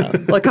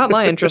 Well, it caught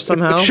my interest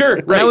somehow. Sure,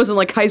 When I was in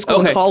like high school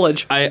and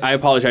college. I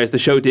apologize. The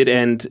show did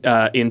end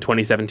in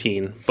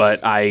 2017,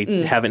 but I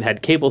haven't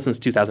had cable since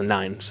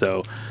 2009,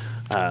 so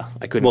I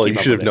couldn't. Well, keep you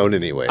up should with have known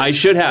anyway. I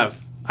should have.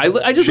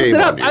 I just looked it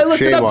up. I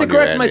looked it up to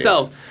correct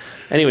myself.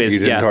 Anyways, you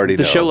didn't already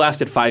the know. show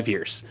lasted 5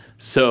 years.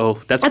 So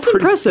that's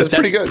impressive. That's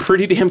pretty good.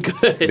 Pretty damn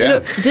good. Yeah.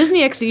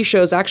 Disney XD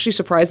shows actually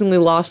surprisingly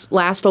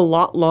last a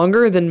lot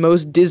longer than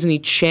most Disney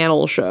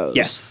Channel shows.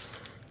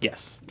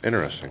 Yes.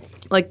 Interesting.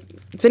 Like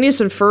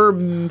Phineas and Ferb,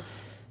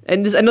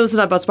 and I know this is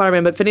not about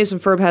Spider-Man, but Phineas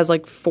and Ferb has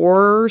like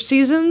 4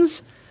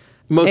 seasons.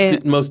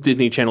 Most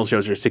Disney Channel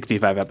shows are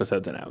 65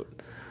 episodes and out.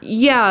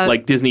 Yeah.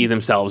 Like Disney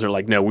themselves are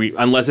like, no,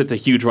 unless it's a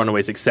huge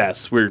runaway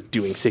success, we're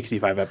doing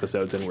 65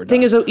 episodes and we're thing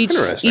done. is, though, each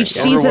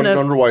season I of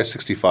wonder why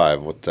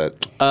 65. What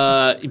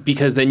that?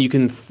 Because then you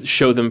can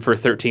show them for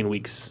 13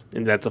 weeks,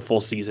 and that's a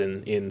full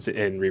season in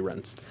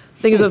reruns.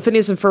 thing is, though,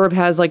 Phineas and Ferb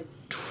has like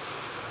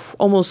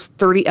almost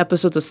 30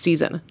 episodes a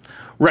season.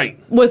 Right.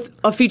 With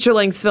a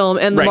feature-length film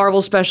and the Right.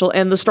 Marvel special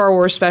and the Star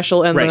Wars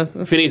special and Right.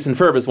 the... Phineas and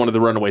Ferb is one of the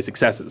runaway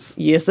successes.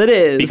 Yes, it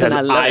is. Because and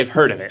I love I've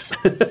heard of it.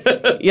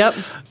 it. Yep.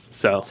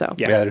 So.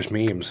 Yeah, there's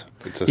memes.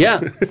 It's Yeah.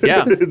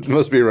 it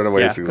must be a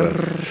runaway Yeah.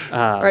 success.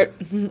 All right.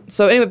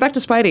 So anyway, back to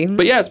Spidey.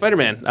 But yeah,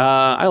 Spider-Man.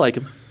 I like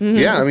him.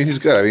 Yeah, I mean, he's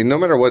good. I mean, no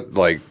matter what,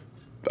 like,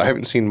 I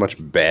haven't seen much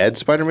bad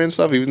Spider-Man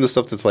stuff. Even the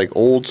stuff that's like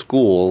old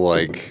school,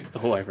 like,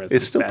 Oh, I've read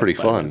it's some still bad pretty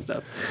Spider-Man fun.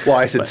 stuff. Well,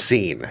 I said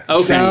seen.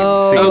 Okay. Seen.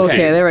 Oh, Seen.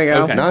 okay. There we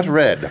go. Okay. Not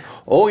read.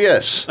 Oh,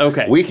 yes.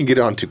 Okay. We can get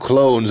on to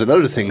clones and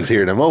other things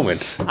here in a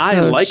moment. I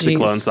Oh, like the jeez.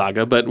 Clone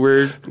Saga, but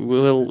we'll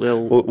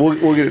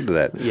We'll get into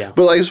that. Yeah.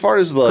 But, like, as far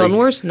as, like... Clone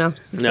Wars? No.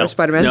 no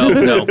Spider-Man.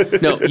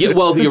 No. Yeah,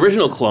 well, the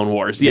original Clone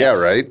Wars. Yes.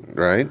 Yeah,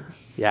 right.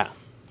 Yeah.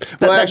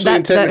 Well,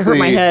 actually, that hurt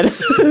my head.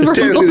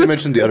 Technically, they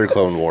mentioned the other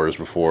Clone Wars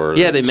before.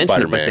 Yeah, they mentioned it,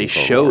 Spider-Man but they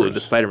Clone showed Wars. the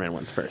Spider-Man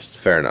ones first.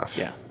 Fair enough.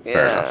 Yeah.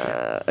 Fair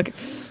enough. Okay.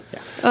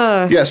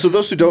 Yeah, so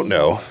those who don't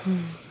know,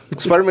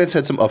 Spider-Man's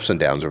had some ups and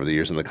downs over the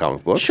years in the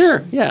comic books.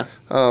 Sure. Yeah.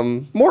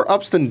 More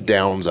ups than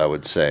downs, I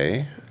would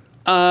say.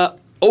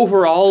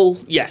 Overall,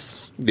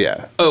 yes.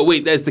 Yeah. Oh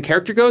wait, as the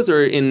character goes,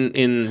 or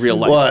in real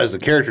life? Well, as the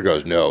character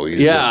goes, no. He's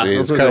Yeah,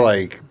 It's that's kind of what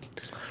like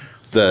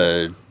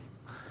the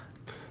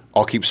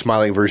I'll keep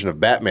smiling version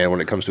of Batman when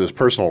it comes to his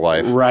personal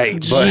life.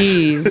 Right. But,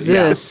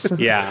 Jesus.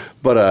 Yeah.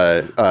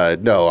 but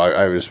no,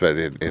 I was spent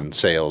in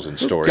sales and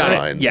Got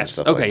storylines. it. Yes.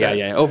 And stuff okay. like yeah. that.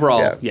 Yeah. Overall,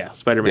 Yeah. yeah.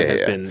 Spider-Man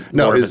has been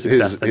no, more of a his,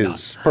 success his, than not.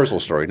 his personal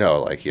story.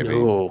 No, like I mean,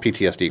 No.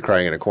 PTSD,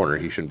 crying in a corner.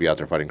 He shouldn't be out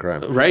there fighting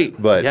crime. Right.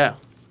 But yeah.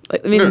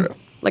 Like, I mean, No.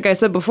 like I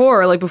said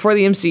before, like before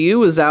the MCU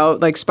was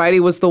out, like Spidey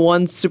was the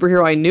one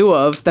superhero I knew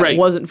of that Right.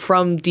 wasn't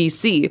from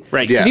DC.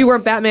 Right. So Yeah. if you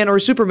weren't Batman or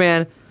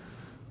Superman,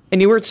 and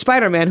you weren't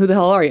Spider-Man, who the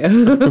hell are you?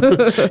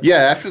 Yeah,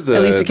 after the,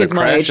 At least the the kids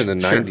my crash age. in the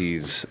Sure.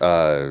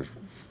 90s,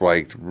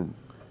 like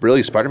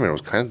really Spider-Man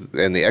was kind of,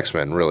 and the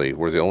X-Men really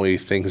were the only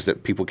things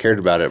that people cared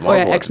about at Oh Marvel.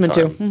 yeah, at the X-Men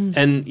time. too.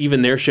 And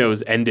even their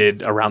shows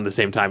ended around the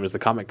same time as the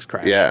comics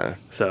crash. Yeah.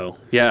 So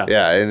yeah.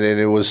 Yeah, and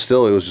it was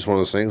just one of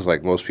those things.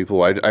 Like most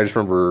people, I just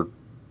remember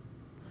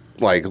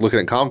like looking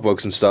at comic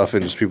books and stuff,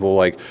 and just people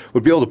like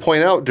would be able to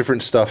point out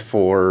different stuff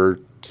for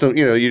some.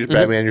 You know, you just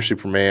Batman, you're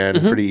Superman,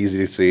 pretty easy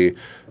to see.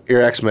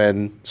 You're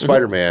X-Men,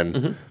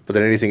 Spider-Man, but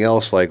then anything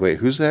else, like, wait,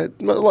 who's that?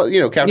 You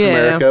know, Captain Yeah.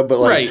 America, but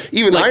like Right.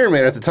 even Like- Iron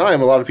Man at the time,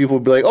 a lot of people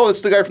would be like, oh,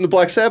 it's the guy from the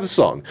Black Sabbath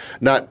song.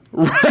 Not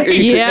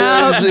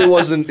Yeah. It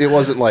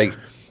wasn't like.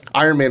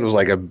 Iron Man was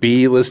like a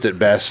B-list at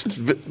best,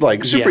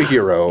 like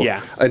superhero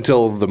Yeah.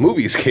 until the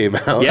movies came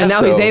out. Yeah. And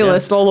now he's So-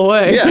 A-list all the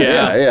way.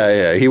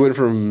 yeah. He went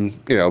from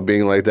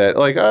being like that,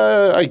 like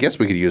I guess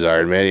we could use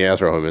Iron Man, yeah,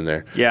 throw him in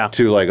there. Yeah.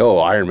 To like, oh,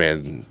 Iron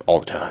Man all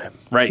the time.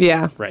 Right.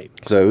 Yeah. Right.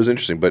 So it was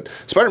interesting, but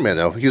Spider-Man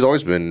though, he's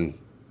always been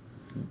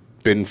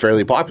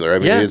fairly popular. I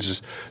mean, Yeah.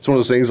 it's one of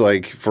those things.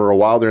 Like for a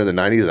while there in the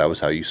 '90s, that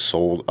was how you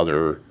sold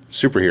other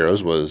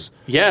superheroes was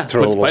Yeah,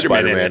 throw a put little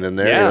Spider-Man in Spider-Man it. in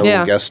there, Yeah. a Yeah.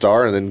 little guest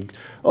star, and then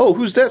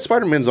who's that?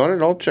 Spider-Man's on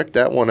it. I'll check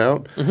that one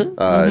out.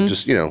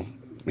 Just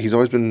he's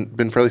always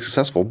been fairly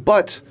successful,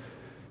 but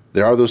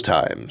there are those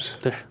times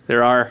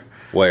There are.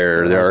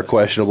 where there are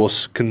questionable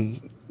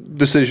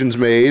decisions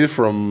made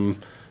from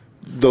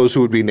those who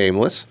would be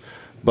nameless.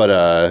 But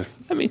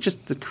I mean,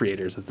 just the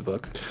creators of the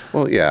book.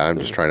 well, yeah, I'm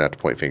just trying not to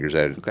point fingers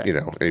at Okay.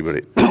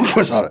 anybody.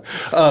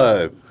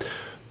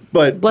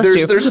 But Bless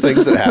you. there's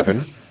things that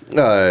happen.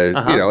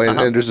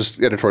 And there's just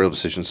editorial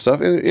decision stuff,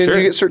 and Sure.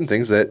 you get certain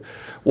things that,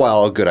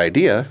 while a good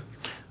idea,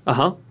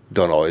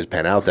 don't always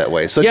pan out that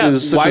way. Such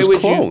as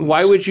clones.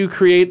 Why would you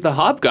create the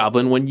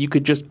Hobgoblin when you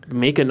could just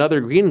make another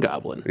Green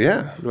Goblin?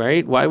 Yeah.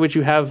 Right? Why would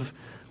you have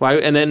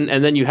and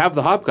then you have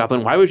the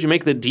Hobgoblin? Why would you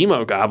make the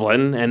Demo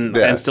Goblin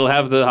and still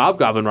have the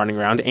Hobgoblin running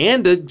around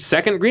and a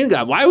second Green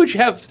Goblin? Why would you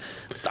have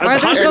Why are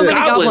there so many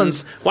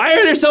goblins? Why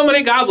are there so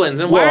many goblins?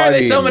 And why Well, are I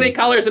they so mean- many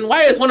colors? And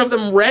why is one of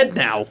them red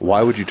now?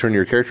 Why would you turn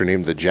your character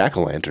named the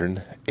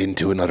Jack-o'-lantern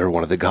into another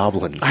one of the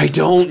goblins? I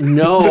don't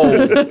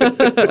know.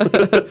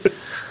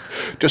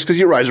 Just because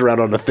you rise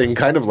around on a thing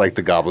kind of like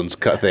the goblins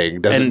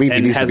thing doesn't mean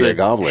he needs to has be a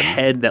goblin.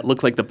 head that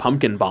looks like the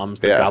pumpkin bombs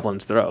that Yeah.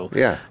 goblins throw.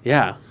 Yeah.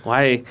 Yeah.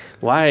 Why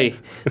are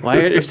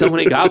there so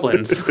many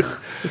goblins?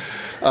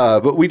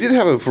 But we did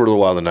have it for a little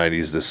while in the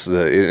 90s.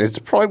 It's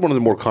probably one of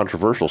the more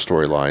controversial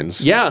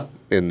storylines. Yeah.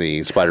 In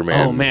the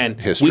Spider-Man Oh man,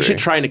 history. we should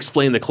try and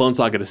explain the Clone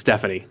Saga to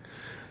Stephanie.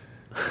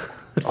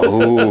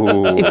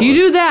 Oh. If you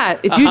do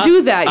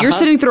that, you're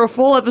sitting through a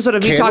full episode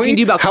of me talking to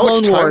you about How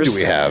Clone much time Wars. do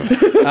we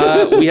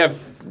have? We have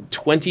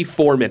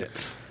 24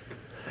 minutes.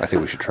 I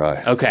think we should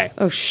try. Okay.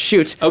 Oh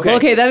shoot. Okay. Well,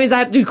 okay, that means I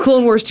have to do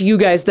Clone Wars to you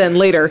guys then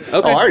later. Okay.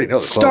 Oh, I already know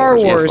the Clone Star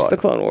Wars. Wars, Fun. the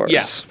Clone Wars.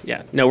 Yeah,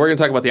 yeah. No, we're going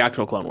to talk about the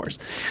actual Clone Wars.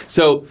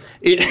 So,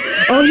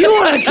 Oh, you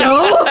want to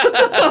go?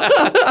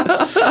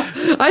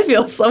 I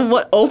feel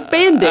somewhat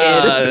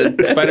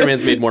offended.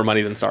 Spider-Man's made more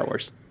money than Star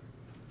Wars.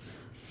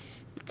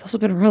 It's also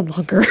been around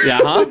longer. Yeah,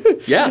 huh?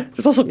 Yeah,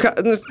 It's also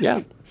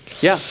yeah,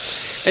 yeah.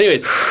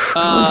 Anyways,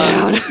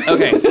 down.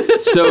 okay.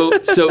 So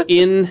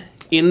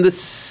in the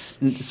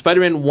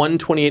Spider-Man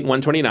 128,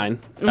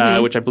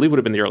 129, which I believe would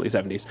have been the early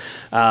 70s,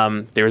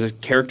 there was a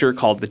character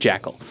called the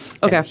Jackal.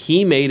 Okay. And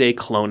he made a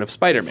clone of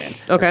Spider-Man.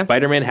 Okay. And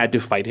Spider-Man had to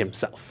fight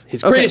himself.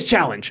 His greatest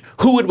challenge: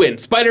 who would win,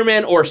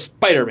 Spider-Man or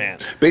Spider-Man?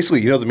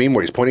 Basically, you know the meme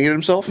where he's pointing at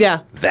himself?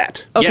 Yeah.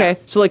 That. Okay, Yeah.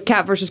 so like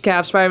Cap versus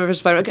Cap, Spider-Man versus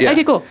Spider-Man. Okay, Yeah.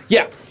 okay, cool.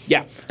 Yeah,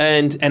 yeah.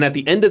 And at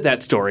the end of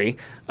that story,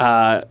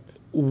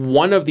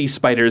 one of these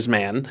Spiders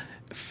man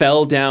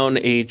fell down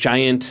a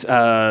giant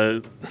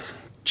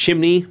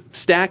chimney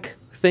stack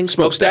thing,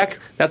 smokestack.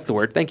 That's the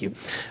word. Thank you.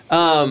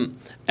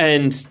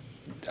 And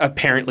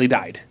apparently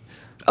died.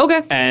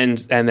 Okay, And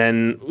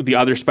then the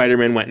other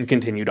Spider-Man went and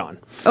continued on.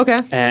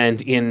 okay.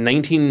 And in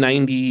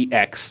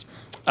 1990X,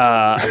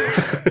 I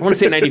want to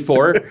say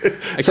 94.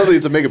 Suddenly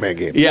it's a Mega Man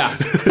game. Yeah,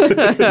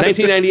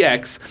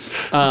 1990X.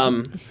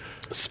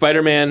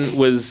 Spider-Man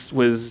was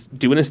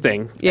doing his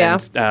thing. Yeah.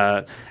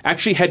 And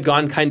actually had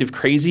gone kind of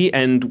crazy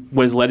and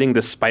was letting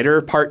the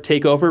spider part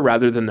take over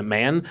rather than the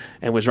man,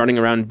 and was running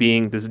around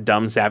being this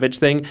dumb savage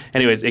thing.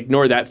 Anyways,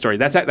 ignore that story.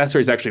 That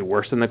story is actually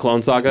worse than the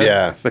Clone Saga.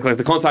 Yeah. Like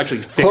the Clone Saga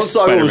actually fixed Clone Saga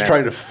Spider-Man. was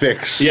trying to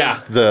fix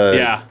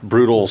Yeah.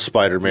 brutal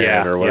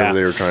Spider-Man or whatever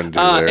they were trying to do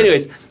there.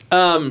 Anyways,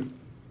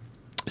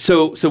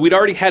 so we'd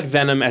already had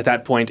Venom at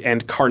that point,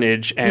 and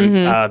Carnage,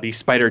 and the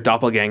Spider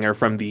Doppelganger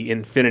from the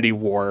Infinity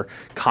War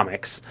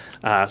comics.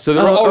 So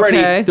there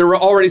were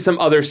already some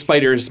other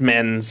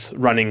Spiders-mens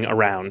running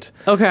around.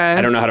 Okay.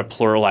 I don't know how to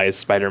pluralize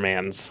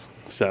Spider-mans.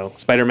 So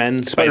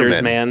Spider-Men,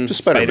 Spiders-Man,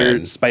 Just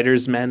Spider-Man.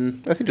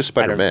 Spiders-Men. I think just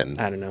Spider-Man.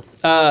 I don't know.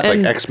 Like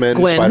And X-Men,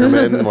 Gwen.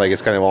 Spider-Man, like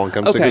it's kind of all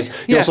encompassing. Okay. 'Cause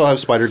You Yeah. also have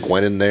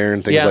Spider-Gwen in there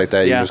and things Yeah, like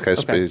that. yeah, You just kind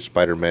of okay.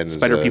 Spider-Man.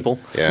 Spider people.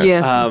 Yeah.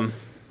 Yeah.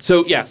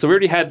 So we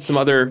already had some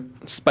other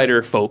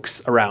spider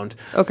folks around.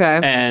 Okay.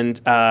 And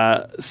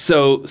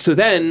so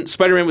then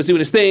Spider-Man was doing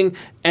his thing,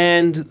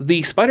 and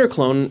the Spider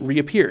clone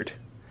reappeared,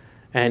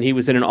 and he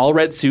was in an all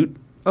red suit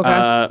with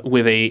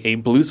a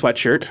blue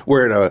sweatshirt.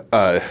 Wearing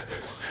a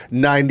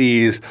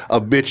 90s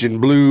a bitch in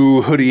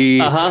blue hoodie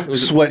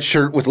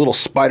sweatshirt with a little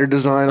spider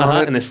design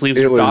on it. And the sleeves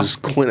It ripped was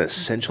off.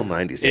 quintessential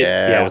 90s.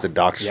 Yeah. With the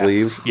Doc Yeah.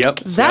 sleeves.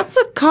 Yep. That's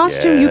a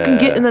costume you can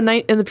get in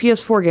the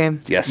PS4 game.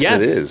 Yes,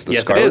 Yes. it is. The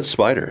Yes, it Scarlet is.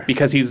 Spider.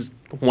 Because he's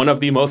one of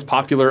the most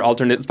popular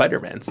alternate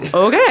Spider-Mans.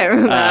 Okay,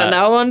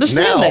 now I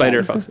understand. now. it.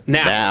 Spider folks.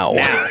 Now.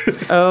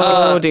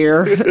 Oh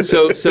dear.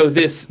 So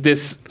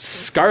this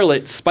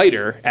Scarlet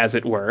Spider, as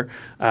it were,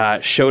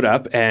 showed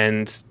up,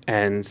 and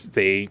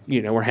they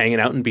were hanging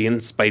out and being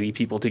Spidey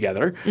people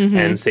together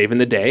and saving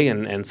the day,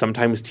 and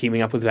sometimes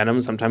teaming up with Venom,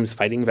 sometimes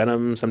fighting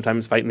Venom,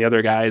 sometimes fighting the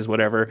other guys,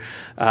 whatever.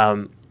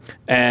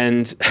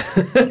 And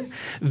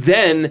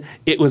then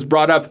it was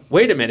brought up.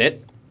 Wait a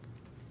minute.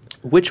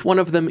 Which one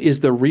of them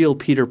is the real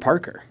Peter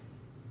Parker?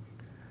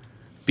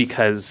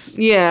 Because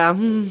Yeah.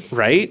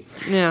 right?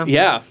 Yeah.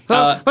 Yeah.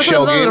 What's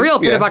Shell the game? real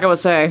Peter Yeah. Parker would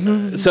say?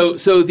 So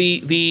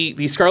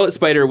the Scarlet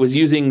Spider was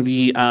using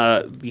the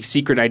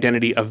secret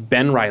identity of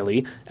Ben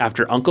Riley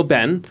after Uncle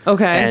Ben.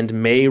 Okay. And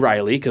May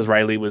Riley, because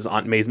Riley was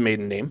Aunt May's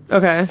maiden name.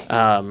 Okay.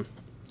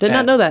 Did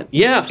not know that.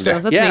 Yeah. So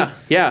that's yeah. neat.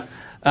 Yeah.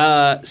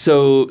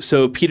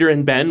 So Peter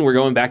and Ben were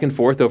going back and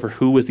forth over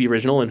who was the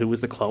original and who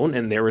was the clone,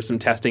 and there was some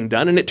testing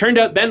done, and it turned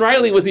out Ben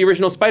Riley was the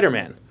original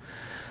Spider-Man.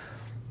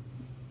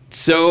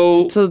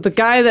 So So the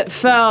guy that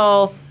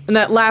fell in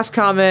that last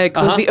comic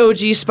was the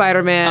OG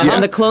Spider-Man,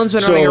 and the clone's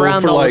been running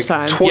around for all like this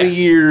time. 20 Yes.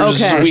 years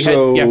Okay. or we had,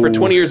 so. for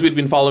 20 years we'd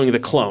been following the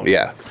clone.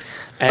 Yeah.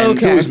 And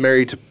Okay. Who was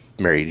married to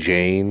Mary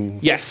Jane?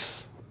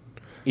 Yes.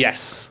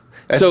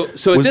 So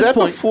at was this that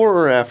point, before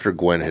or after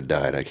Gwen had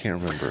died? I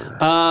can't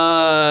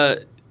remember.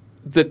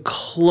 the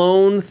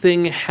clone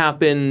thing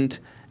happened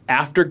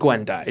after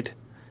Gwen died,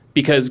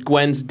 because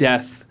Gwen's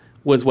death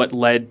was what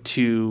led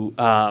to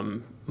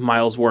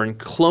Miles Warren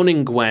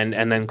cloning Gwen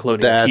and then cloning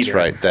Peter. That's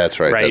right. Right. That's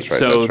right.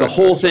 So that's the right,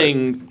 whole that's right.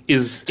 thing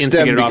is Stemmed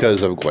instigated off.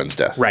 because of Gwen's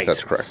death. Right.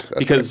 That's correct. That's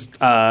because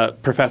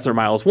Professor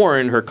Miles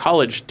Warren, her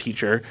college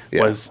teacher,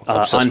 Yeah, was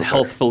obsessed with her.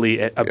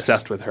 unhealthfully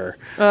obsessed with her.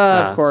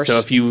 Of course. So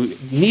if you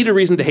need a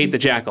reason to hate the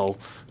Jackal,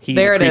 he's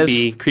There a it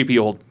is. creepy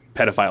old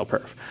pedophile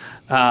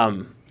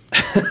perv.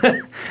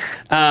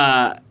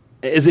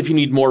 As if you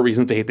need more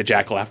reasons to hate the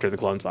Jackal after the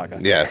Clone Saga.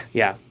 Yeah.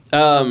 Yeah.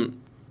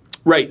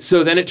 Right.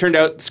 So then it turned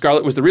out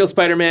Scarlet was the real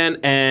Spider-Man,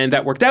 and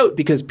that worked out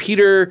because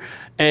Peter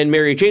and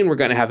Mary Jane were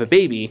going to have a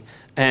baby.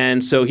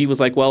 And so he was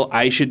like, well,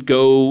 I should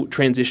go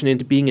transition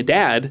into being a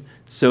dad.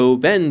 So,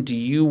 Ben, do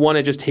you want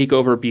to just take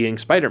over being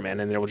Spider-Man?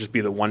 And there will just be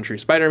the one true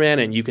Spider-Man,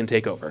 and you can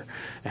take over.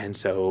 And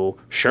so,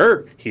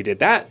 sure, he did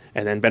that.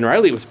 And then Ben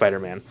Reilly was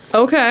Spider-Man.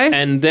 Okay.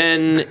 And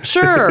then...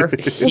 Sure.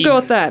 We'll go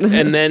with that.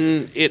 And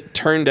then it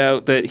turned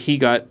out that he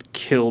got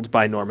killed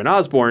by Norman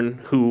Osborn,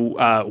 who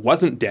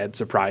wasn't dead,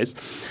 surprise.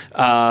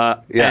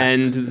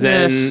 And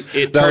then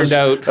it turned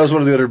out... That was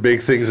one of the other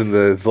big things in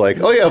the, like,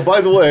 oh yeah,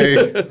 by the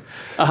way,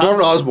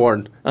 Norman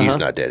Osborn, he's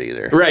not dead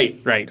either.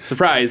 Right.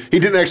 Surprise. He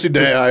didn't actually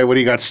die when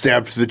he got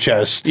stabbed to the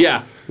chest.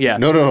 Yeah.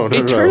 No.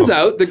 It turns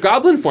out the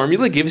Goblin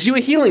formula gives you a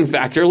healing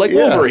factor like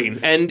Wolverine.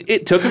 And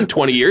it took him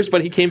 20 years,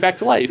 but he came back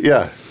to life.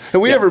 Yeah.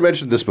 And we never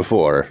mentioned this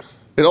before.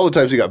 And all the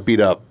times he got beat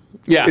up,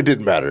 it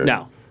didn't matter.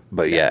 No.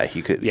 But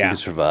he could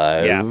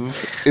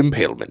survive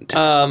impalement.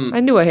 I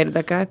knew I hated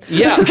that guy.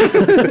 Yeah.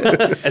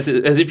 as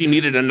if you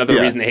needed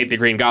another reason to hate the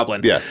Green Goblin.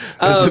 Yeah.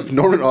 As if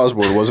Norman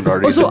Osborn wasn't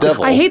already the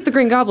devil. I hate the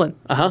Green Goblin.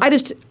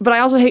 But I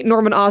also hate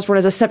Norman Osborn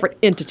as a separate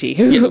entity.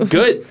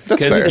 Good.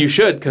 That's fair. Because you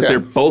should, because they're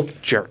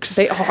both jerks.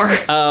 They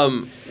are.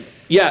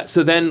 Yeah,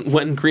 so then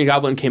when Green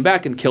Goblin came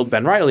back and killed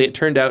Ben Reilly, it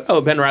turned out,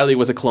 Ben Reilly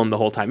was a clone the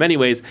whole time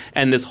anyways,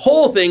 and this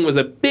whole thing was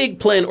a big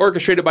plan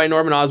orchestrated by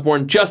Norman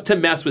Osborn just to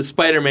mess with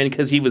Spider-Man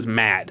because he was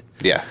mad.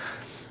 Yeah.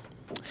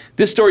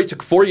 This story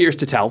took 4 years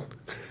to tell,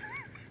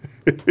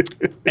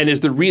 and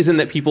is the reason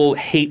that people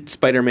hate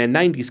Spider-Man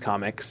 90s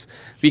comics,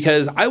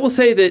 because I will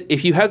say that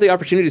if you have the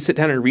opportunity to sit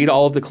down and read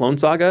all of the Clone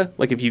Saga,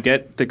 like if you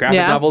get the graphic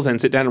novels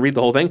and sit down and read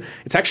the whole thing,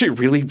 it's actually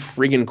really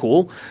friggin'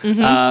 cool.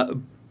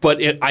 But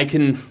I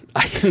can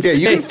say...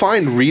 you can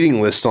find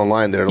reading lists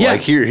online that are like,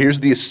 here's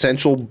the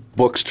essential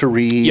books to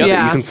read that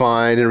you can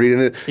find and read in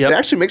it. It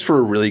actually makes for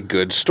a really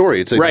good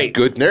story. It's a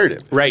good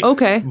narrative. Right.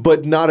 Okay.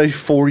 But not a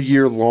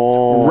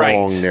 4-year-long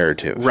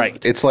narrative.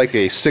 Right. It's like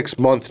a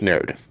 6-month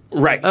narrative.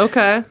 Right.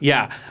 Okay.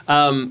 Yeah.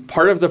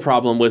 Part of the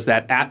problem was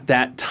that at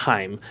that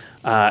time,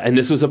 and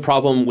this was a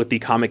problem with the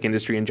comic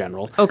industry in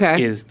general,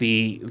 is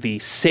the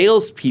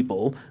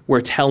salespeople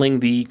were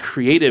telling the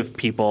creative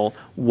people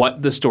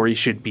what the story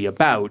should be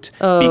about.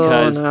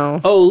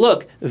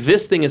 Look,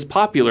 this thing is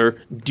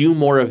popular, do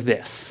more of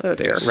this. Oh,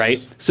 dear.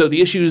 Right? So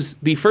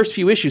the first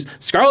few issues,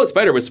 Scarlet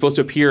Spider was supposed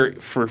to appear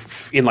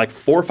in like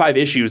 4 or 5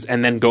 issues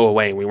and then go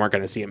away and we weren't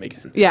going to see him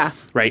again. Yeah.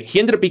 Right? He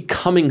ended up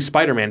becoming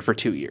Spider-Man for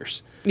 2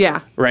 years.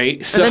 Yeah.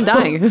 Right? So, and then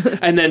dying.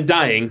 And then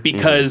dying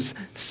because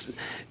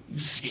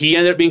he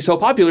ended up being so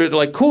popular. They're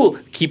like, cool,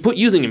 keep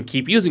using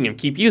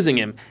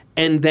him.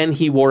 And then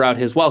he wore out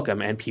his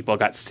welcome, and people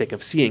got sick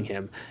of seeing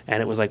him.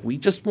 And it was like, we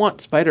just want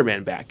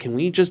Spider-Man back. Can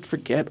we just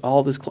forget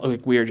all this?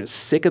 We are just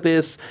sick of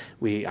this.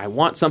 I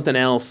want something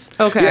else.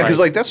 Okay. Yeah, because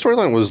that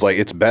storyline was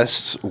its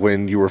best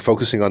when you were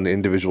focusing on the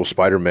individual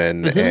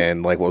Spider-Men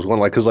and what was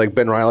going on. Because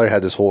Ben Reilly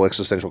had this whole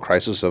existential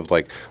crisis of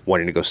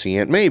wanting to go see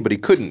Aunt May, but he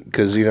couldn't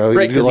because he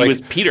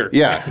was Peter.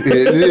 Yeah,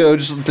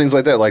 just things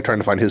like that, like trying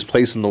to find his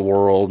place in the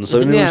world. And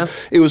so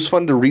it was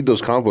fun to read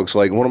those comic books.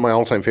 Like one of my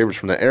all-time favorites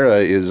from that era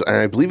is, and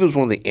I believe it was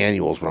one of the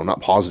annuals, but I'm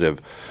not positive,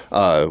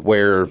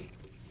 where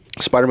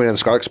Spider-Man and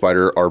Scarlet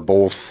Spider are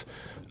both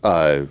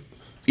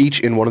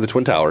each in one of the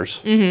Twin Towers,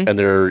 and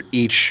they're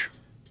each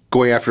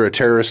going after a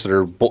terrorist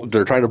they're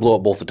trying to blow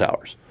up both the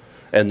towers.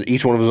 And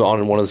each one of them is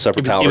on one of the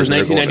separate towers. It was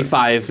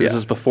 1995. This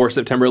is before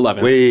September 11th.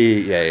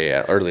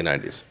 Early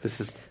 90s.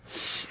 This is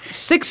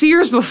 6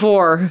 years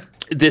before.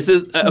 This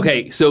is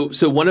okay. So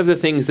one of the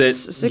things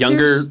that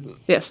younger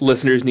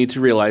listeners need to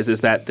realize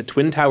is that the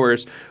Twin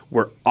Towers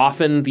were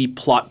often the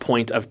plot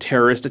point of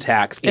terrorist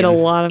attacks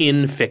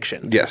in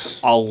fiction. Yes,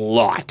 a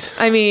lot.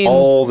 I mean,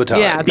 all the time.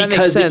 Yeah, that because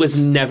makes sense. It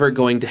was never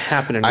going to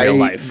happen in real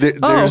life. Look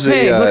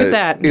at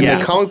that. In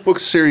the comic book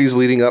series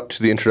leading up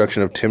to the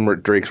introduction of Tim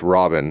Drake's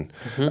Robin,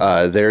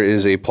 there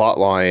is a plot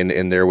line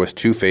in there with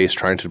Two-Face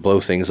trying to blow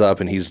things up,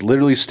 and he's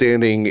literally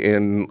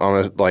standing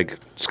on a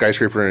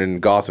skyscraper in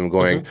Gotham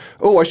going,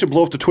 "Oh, I should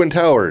blow up the Twin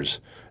Towers."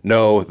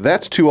 No,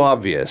 that's too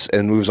obvious,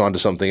 and moves on to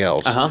something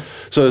else.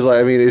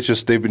 So it's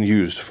just they've been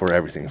used for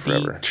everything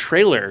forever. The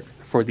trailer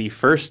for the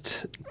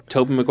first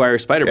Tobey Maguire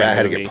Spider-Man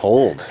had to get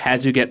pulled.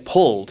 Had to get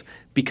pulled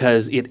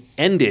because it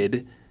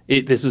ended.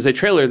 This was a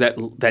trailer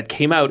that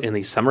came out in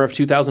the summer of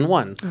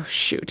 2001. Oh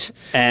shoot!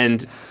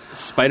 And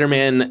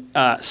Spider-Man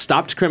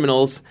stopped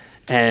criminals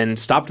and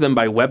stopped them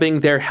by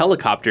webbing their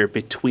helicopter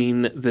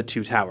between the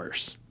two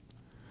towers.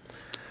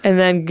 And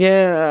then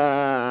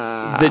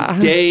the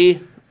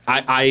day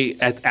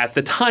at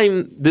the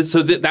time,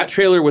 that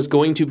trailer was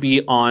going to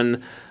be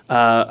on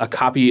a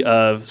copy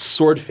of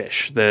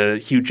Swordfish, the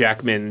Hugh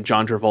Jackman,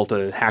 John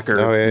Travolta hacker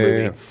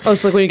movie. Yeah. Oh,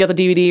 so when you got the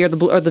DVD or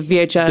the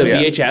VHS? The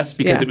VHS,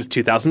 because it was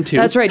 2002.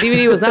 That's right.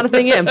 DVD was not a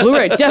thing yet, and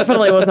Blu-ray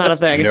definitely was not a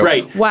thing. Nope.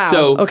 Right. Wow.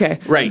 So, okay.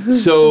 Right.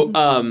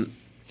 So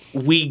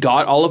we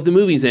got all of the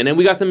movies in, and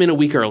we got them in a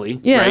week early.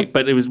 Yeah. Right.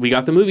 But we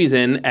got the movies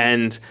in,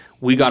 and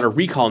we got a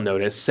recall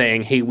notice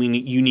saying, "Hey,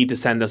 you need to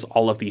send us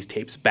all of these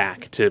tapes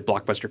back to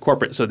Blockbuster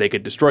Corporate so they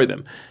could destroy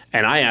them."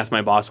 And I asked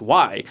my boss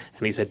why,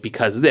 and he said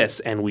because this.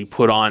 And we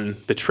put on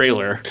the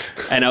trailer,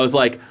 and I was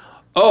like,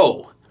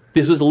 "Oh,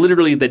 this was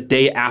literally the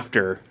day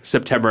after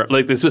September.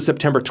 Like, this was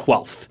September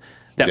 12th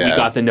that we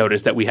got the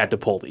notice that we had to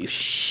pull these.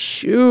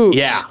 Shoot.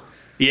 Yeah.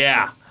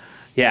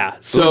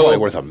 So they're probably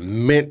worth a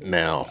mint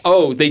now.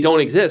 Oh, they don't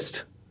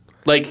exist.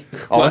 Like,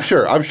 I'm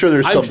sure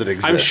there's some that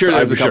exist. I'm sure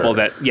there's a couple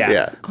that,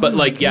 But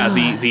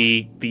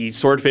the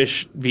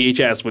Swordfish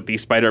VHS with the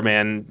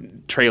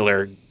Spider-Man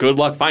trailer. Good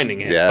luck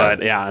finding it. Yeah.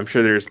 But I'm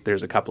sure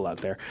there's a couple out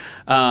there.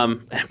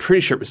 I'm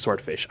pretty sure it was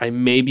Swordfish. I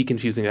may be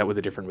confusing that with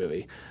a different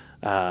movie.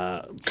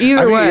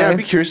 Either way, I'd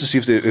be curious to see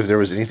if there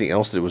was anything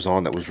else that was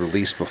on that was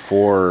released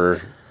before.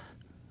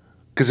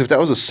 Because if that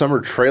was a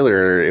summer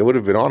trailer, it would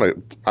have been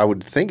on I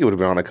would think it would have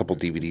been on a couple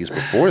DVDs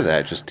before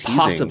that, just teasing.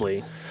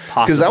 Possibly.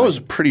 Because that was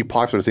a pretty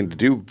popular thing to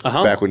do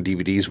back when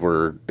DVDs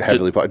were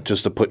heavily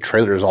just to put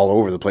trailers all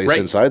over the place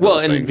inside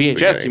those things. Well, and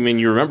VHS, I mean,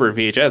 you remember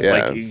VHS,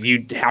 like,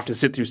 you'd have to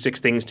sit through 6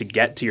 things to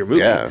get to your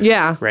movie.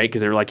 Yeah. Right?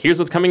 Because they were like, here's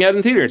what's coming out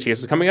in theaters, here's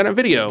what's coming out on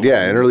video.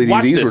 Yeah, and early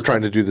DVDs were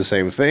trying to do the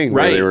same thing.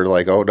 Where they were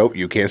like, oh, nope,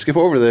 you can't skip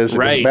over this. It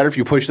doesn't matter if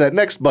you push that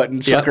next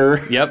button,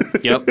 sucker. Yep.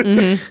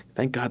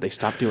 Thank God they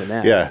stopped doing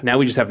that. Yeah. Now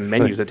we just have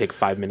menus that take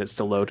 5 minutes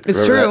to load.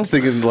 It's true.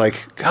 Thinking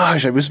like,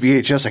 gosh, I miss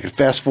VHS. I could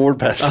fast forward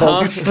past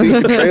all these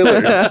stupid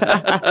trailers.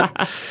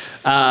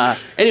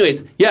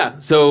 Anyways,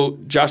 so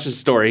Josh's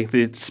story,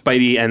 the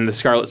Spidey and the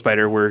Scarlet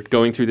Spider were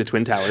going through the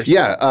Twin Towers.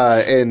 Yeah,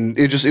 and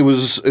it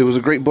was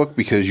a great book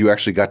because you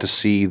actually got to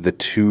see the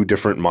two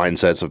different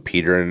mindsets of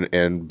Peter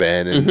and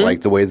Ben and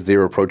like the way that they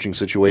were approaching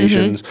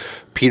situations.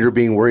 Peter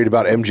being worried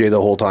about MJ the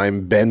whole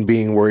time, Ben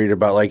being worried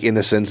about like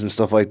innocence and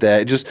stuff like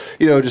that.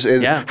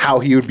 How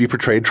he would be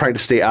portrayed, trying to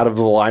stay out of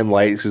the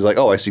limelight. He's like,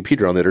 oh, I see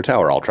Peter on the other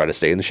tower. I'll try to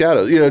stay in the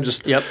shadows.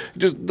 Just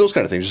those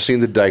kind of things. Just seeing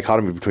the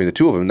dichotomy between the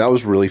two of them. That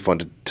was really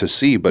fun to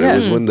see. But it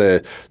was when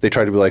they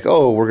tried to be like,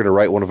 oh, we're going to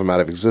write one of them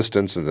out of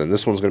existence, and then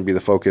this one's going to be the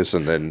focus,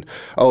 and then,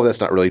 oh, that's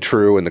not really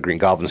true, and the Green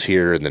Goblin's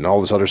here, and then all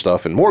this other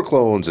stuff, and more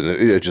clones, and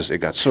it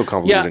got so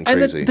convoluted and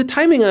crazy. And the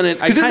timing on it,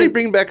 didn't they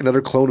bring back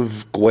another clone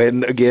of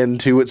Gwen again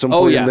too at some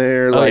point in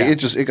there?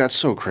 It got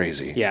so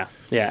crazy. Yeah,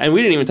 and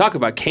we didn't even talk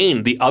about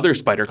Kane, the other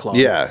spider clone.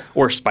 Yeah.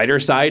 Or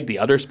Spider-Side, the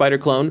other spider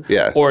clone.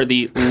 Yeah. Or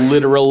the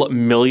literal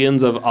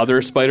millions of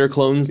other spider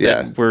clones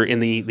that were in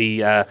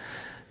the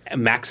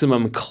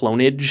maximum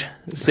clonage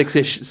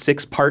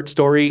 6-part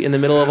story in the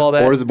middle of all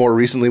that. Or more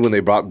recently when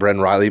they brought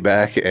Bren Reilly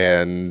back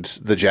and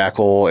the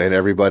Jackal and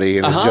everybody,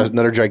 and it was just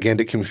another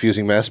gigantic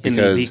confusing mess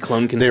because the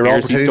clone they were all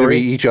pretending story.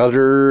 to be each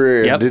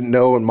other and didn't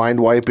know, and mind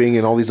wiping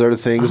and all these other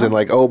things, and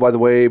like, oh, by the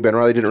way, Ben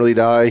Reilly didn't really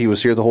die, he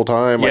was here the whole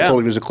time. I told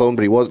him he was a clone,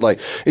 but he wasn't. Like,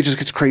 it just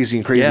gets crazy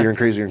and crazier and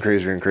crazier and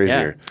crazier and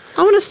crazier.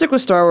 I'm going to stick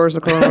with Star Wars: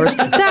 The Clone Wars.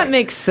 That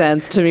makes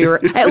sense to me,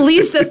 at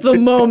least at the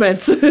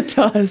moment it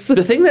does.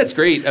 The thing that's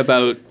great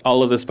about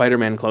all of the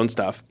Spider-Man clone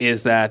stuff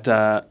is that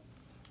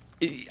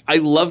I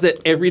love that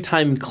every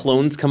time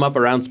clones come up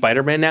around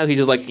Spider-Man now, he's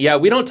just like,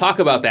 we don't talk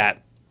about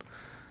that.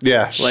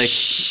 Yeah. Like,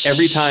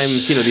 every time,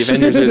 the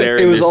Avengers are there.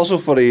 It was also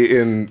funny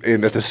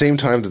in at the same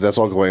time that's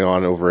all going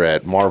on over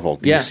at Marvel,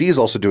 DC is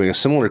also doing a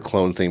similar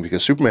clone thing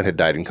because Superman had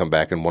died and come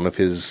back, and one of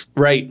his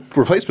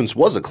replacements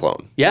was a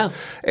clone. Yeah.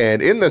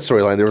 And in that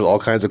storyline, there was all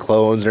kinds of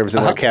clones and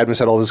everything. Like Cadmus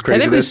had all this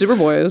Technically, craziness.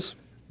 Superboy is.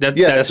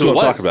 That's what I'm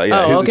talking about.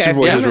 Yeah, Oh, okay.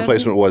 His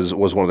replacement was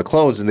one of the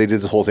clones, and they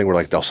did this whole thing where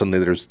like suddenly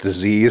there's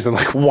disease and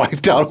like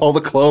wiped out all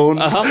the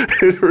clones.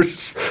 It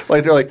was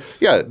like they're like,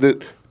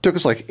 it took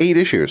us like 8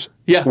 issues.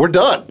 Yeah, we're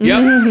done.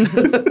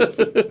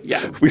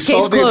 Yep. We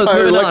solved the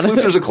entire Lex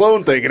Luthor's a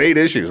clone thing in 8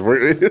 issues.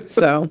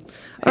 So,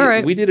 all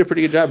right, we did a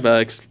pretty good job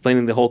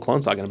explaining the whole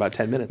clone saga in about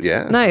 10 minutes.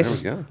 Yeah, nice.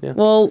 There we go. Yeah.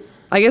 Well,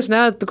 I guess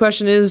now the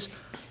question is,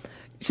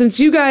 since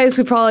you guys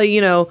could probably,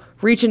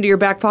 reach into your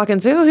back pocket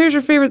and say, oh, here's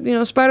your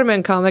favorite,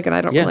 Spider-Man comic, and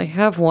I don't really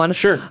have one.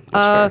 Sure.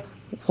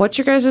 What's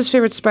your guys'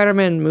 favorite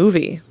Spider-Man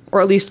movie?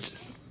 Or at least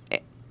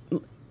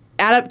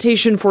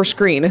adaptation for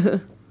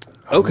screen?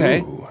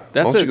 Okay. Ooh.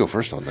 Why don't you go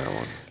first on that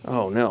one?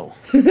 Oh, no.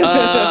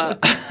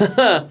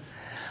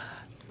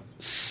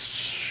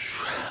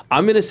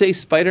 I'm going to say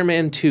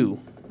Spider-Man 2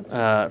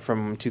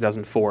 from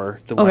 2004,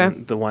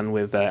 the one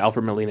with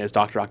Alfred Molina as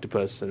Dr.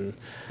 Octopus. And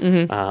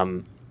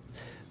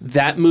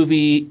that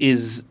movie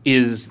is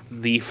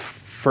the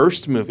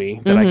first movie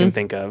that I can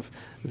think of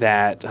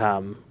that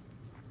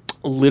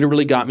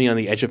literally got me on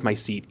the edge of my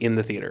seat in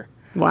the theater.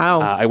 Wow.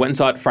 I went and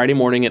saw it Friday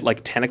morning at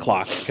like 10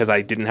 o'clock because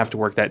I didn't have to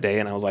work that day.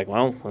 And I was like,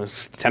 well,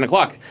 it's 10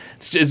 o'clock.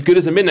 It's as good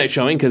as a midnight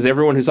showing because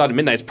everyone who saw it at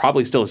midnight is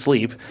probably still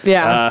asleep.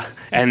 Yeah.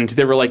 And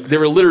there were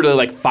literally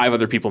like 5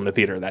 other people in the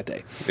theater that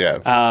day.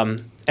 Yeah.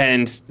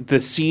 And the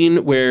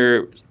scene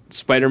where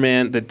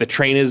Spider-Man, the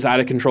train is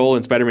out of control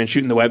and Spider-Man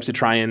shooting the webs to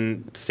try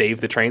and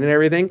save the train and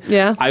everything.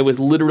 Yeah. I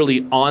was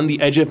literally on the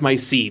edge of my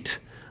seat,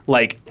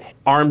 like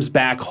arms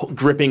back,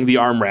 gripping the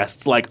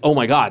armrests, like, oh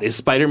my God, is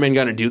Spider-Man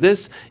going to do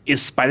this?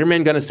 Is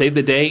Spider-Man going to save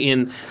the day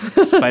in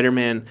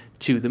Spider-Man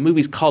 2? The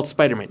movie's called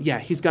Spider-Man. Yeah,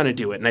 he's going to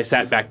do it. And I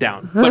sat back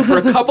down. But for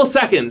a couple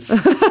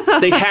seconds,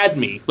 they had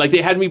me. Like,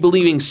 they had me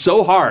believing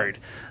so hard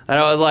that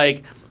I was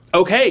like,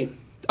 okay,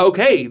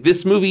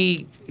 this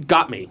movie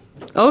got me.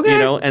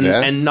 Okay.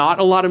 And not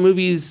a lot of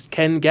movies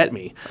can get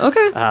me.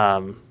 Okay.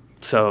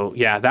 So,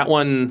 yeah, that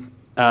one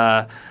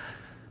That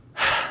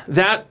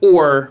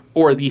or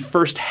the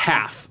first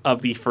half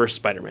of the first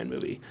Spider-Man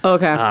movie.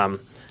 Okay.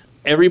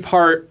 Every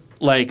part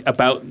like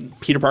about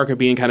Peter Parker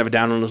being kind of a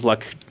down on his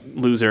luck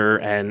loser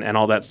and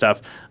all that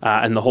stuff,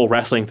 and the whole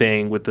wrestling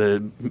thing with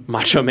the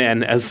Macho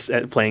Man as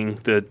playing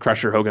the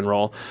Crusher Hogan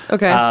role.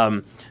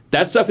 Okay.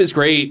 That stuff is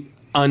great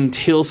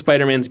until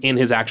Spider-Man's in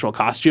his actual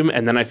costume,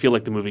 and then I feel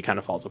like the movie kind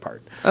of falls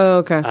apart. Oh,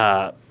 okay.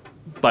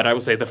 But I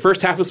would say the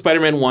first half of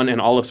Spider-Man 1 and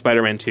all of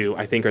Spider-Man 2,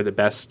 I think, are the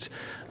best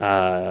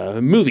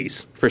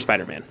movies for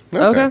Spider-Man.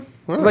 Okay.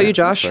 What about you,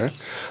 Josh?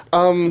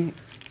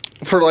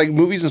 For like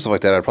movies and stuff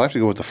like that, I'd probably have to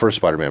go with the first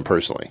Spider-Man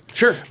personally.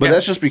 Sure. But yeah.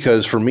 that's just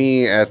because for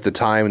me, at the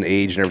time and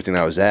age and everything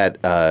I was at,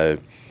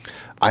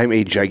 I'm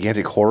a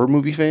gigantic horror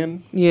movie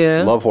fan.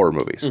 Yeah. Love horror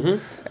movies.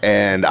 Mm-hmm.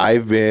 And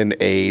I've been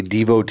a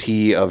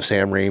devotee of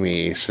Sam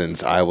Raimi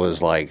since I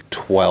was like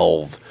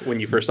 12. When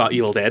you first saw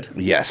Evil Dead?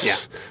 Yes.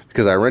 Yeah.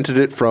 Because I rented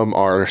it from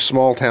our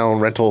small town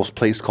rental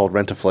place called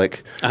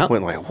Rent-A-Flick.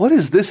 Went like, what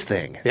is this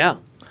thing? Yeah.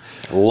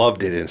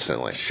 Loved it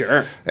instantly.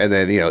 Sure. And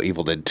then,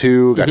 Evil Dead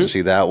 2, got to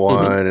see that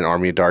one, and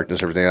Army of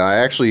Darkness, everything. I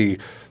actually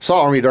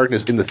saw Army of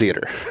Darkness in the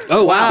theater.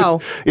 Oh, wow.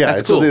 Yeah,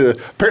 That's so cool.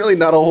 Apparently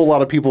not a whole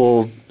lot of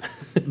people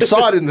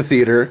saw it in the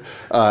theater.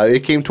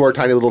 It came to our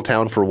tiny little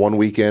town for one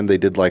weekend. They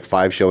did like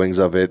 5 showings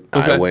of it.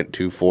 Okay. I went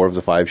to 4 of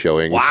the 5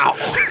 showings. Wow.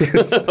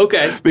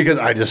 Okay. Because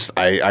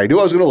I knew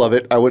I was going to love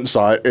it. I went and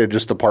saw it. And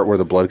just the part where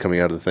the blood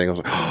coming out of the thing, I was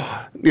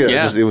like,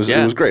 it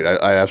was great.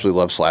 I absolutely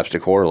love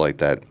slapstick horror like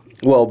that.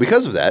 Well,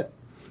 because of that,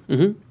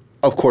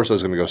 of course I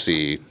was going to go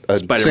see a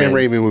Spider-Man. Sam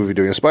Raimi movie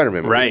doing a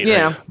Spider-Man movie. Right.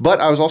 Yeah. Right. But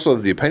I was also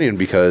of the opinion,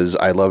 because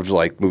I loved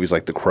like movies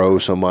like The Crow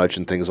so much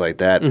and things like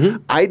that,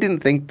 I didn't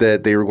think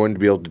that they were going to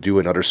be able to do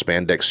another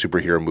spandex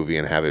superhero movie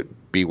and have it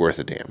be worth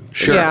a damn.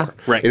 Sure. Yeah.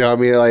 Right.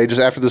 Like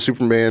just after the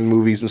Superman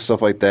movies and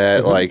stuff like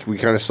that, like we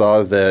kind of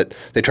saw that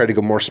they tried to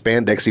go more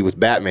spandexy with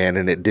Batman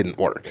and it didn't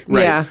work.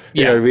 Right. Yeah.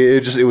 You know what I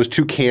mean? It was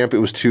too camp. It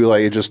was too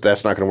like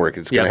that's not going to work.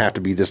 It's going to Yep. have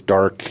to be this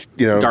dark,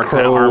 Dark kind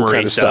Crow of armory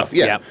kind of stuff.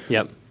 Yeah.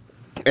 Yep.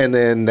 And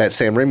then that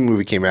Sam Raimi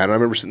movie came out, and I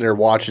remember sitting there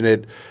watching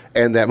it,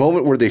 and that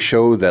moment where they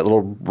showed that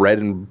little red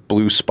and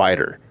blue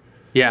spider,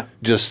 Yeah. I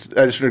just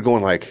started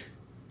going like,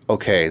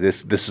 okay,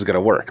 this is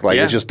gonna work. Like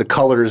Yeah. it's just the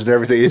colors and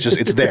everything.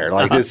 It's there.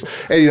 Like this,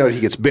 and he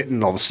gets bitten,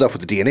 and all the stuff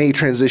with the DNA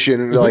transition,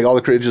 and like all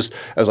the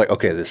I was like,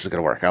 okay, this is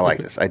gonna work. I like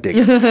this. I dig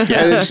it. And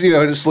it's, it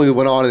just slowly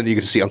went on, and then you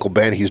can see Uncle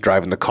Ben. He's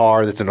driving the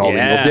car that's in all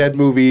the Evil Dead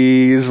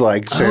movies.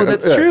 Like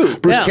that's true.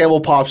 Bruce Yeah.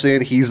 Campbell pops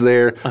in. He's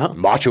there.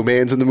 Macho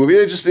Man's in the movie.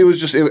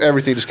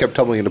 Everything just kept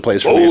tumbling into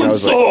place for me. And I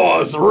was like,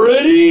 sauce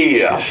ready.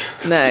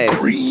 Nice.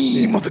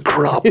 cream of the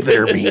crop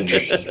there, Mean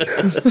Gene.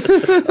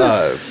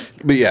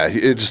 But yeah,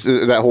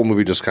 that whole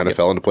movie just kind of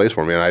fell into place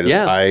for me, and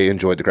I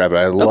enjoyed the crap.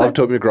 I love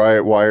Tobey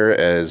Maguire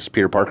as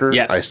Peter Parker.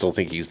 Yes. I still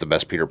think he's the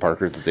best Peter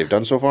Parker that they've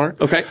done so far.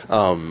 Okay.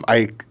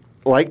 I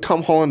like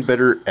Tom Holland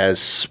better as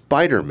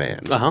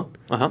Spider-Man.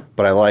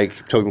 But I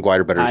like Tobey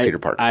Maguire better as Peter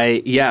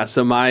Parker.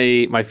 So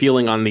my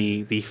feeling on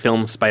the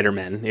film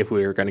Spider-Man, if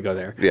we were going to go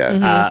there,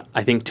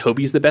 I think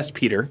Tobey's the best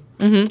Peter.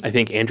 I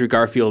think Andrew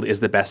Garfield is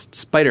the best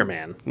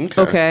Spider-Man.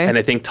 Okay. And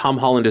I think Tom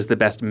Holland is the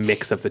best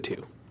mix of the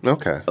two.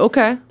 Okay.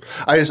 Okay.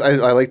 I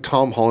like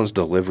Tom Holland's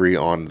delivery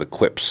on the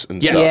quips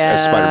and Yes. stuff Yeah.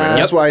 as Spider-Man.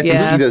 That's why I think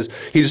Yeah. he does.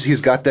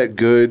 He's got that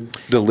good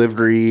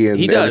delivery and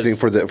He does.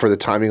 everything for the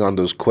timing on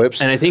those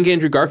quips. And I think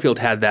Andrew Garfield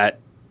had that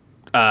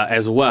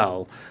as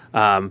well.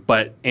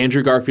 But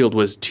Andrew Garfield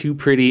was too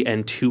pretty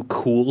and too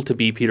cool to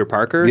be Peter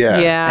Parker.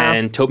 Yeah.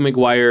 And Tobey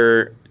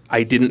Maguire,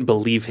 I didn't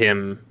believe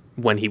him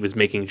when he was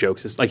making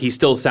jokes. It's like he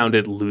still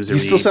sounded losery. He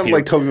still sounded Peter.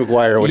 like Tobey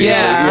Maguire when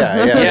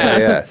Yeah.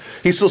 yeah.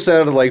 He still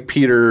sounded like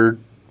Peter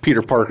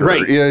Parker.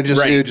 Right. It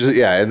just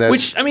and that's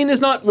Which, I mean,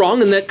 is not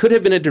wrong, and that could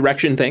have been a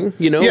direction thing,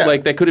 Yeah.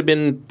 Like, that could have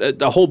been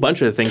a whole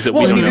bunch of things that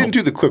well, we don't he know. didn't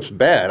do the quips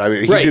bad. I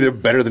mean, he Right. did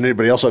it better than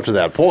anybody else up to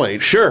that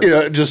point. Sure.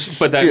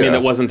 But that, I mean,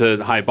 that wasn't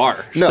a high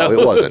bar. No, so.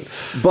 it wasn't.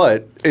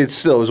 But it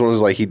still was one of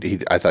those, like,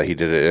 I thought he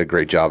did a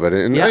great job at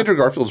it. And Yeah. Andrew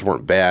Garfield's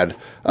weren't bad.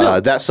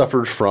 That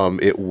suffered from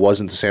it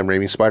wasn't the Sam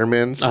Raimi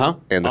Spider-Mans.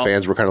 And the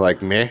fans were kind of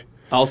like, meh.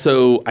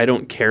 Also, I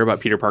don't care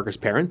about Peter Parker's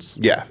parents.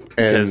 Yeah.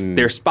 Because And,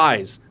 they're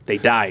spies. They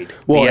died.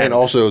 well, The and end.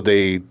 also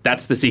they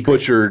That's the secret.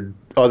 butchered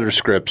other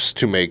scripts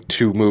to make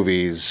 2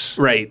 movies.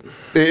 Right.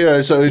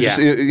 Yeah, so it Yeah. just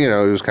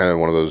it was kind of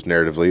one of those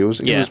narratively. It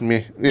was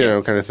me,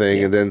 kind of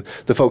thing. And then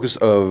the focus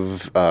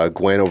of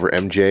Gwen over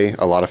MJ,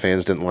 a lot of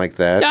fans didn't like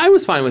that. Yeah, I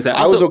was fine with that.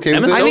 I was Also, okay with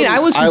Emma it. Stone- I mean, I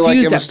was I like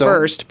confused Emma at Stone.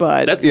 first,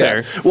 but That's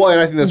Yeah. fair. Well, and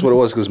I think that's what it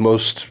was because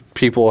most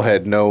people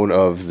had known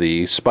of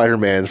the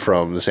Spider-Man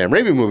from the Sam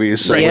Raimi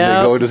movies. So Right. when Yeah.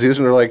 they go into this,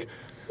 and they're like,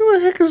 "Who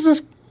the heck is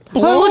this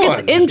blonde? oh, look,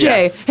 it's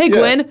MJ. Yeah. Hey, Yeah.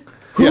 Gwen.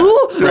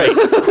 Who? Right.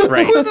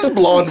 Right. Who is this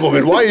blonde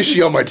woman? Why is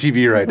she on my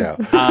TV right now?"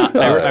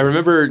 I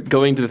remember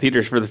going to the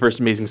theaters for the first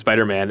Amazing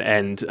Spider-Man,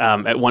 and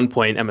at one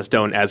point, Emma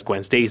Stone as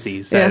Gwen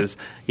Stacy says,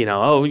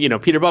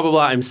 Peter, blah, blah,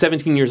 blah, I'm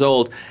 17 years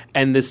old,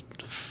 and this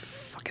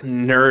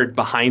fucking nerd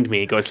behind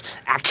me goes,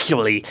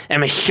 actually,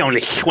 Emma Stone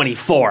is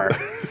 24.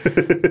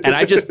 And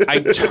I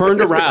turned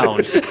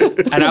around,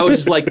 and I was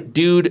just like,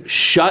 dude,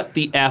 shut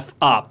the F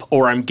up,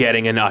 or I'm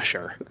getting an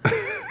usher.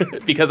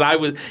 because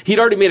he'd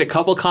already made a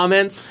couple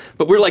comments,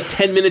 but we're like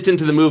 10 minutes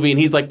into the movie and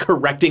he's like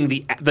correcting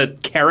the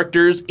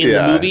characters in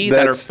the movie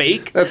that are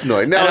fake. That's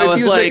annoying. Now, if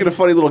he was making a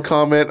funny little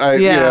comment,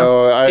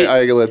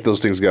 I let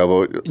those things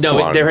go.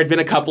 But there had been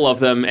a couple of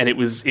them, and it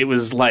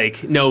was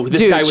like, no,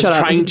 this guy was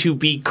trying to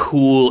be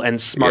cool and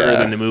smarter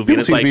than the movie. People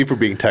and it's like me for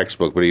being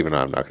textbook, but even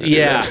I'm not going to.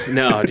 Yeah,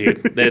 no,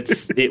 dude,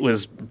 it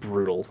was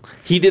brutal.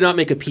 He did not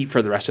make a peep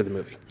for the rest of the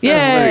movie.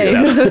 Yay!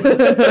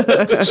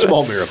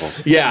 Small miracle.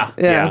 Yeah.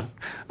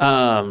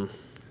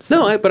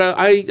 But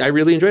I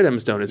really enjoyed Emma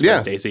Stone as Gwen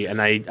Stacy,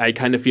 and I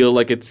kind of feel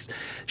like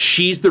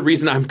she's the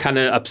reason I'm kind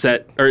of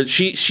upset, or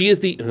she is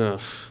the.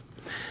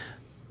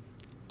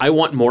 I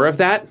want more of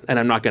that, and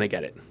I'm not going to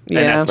get it. And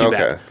that's too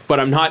bad. But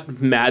I'm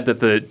not mad that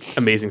the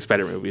Amazing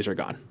Spider-Man movies are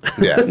gone.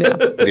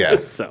 Yeah.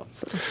 So.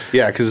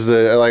 Yeah, because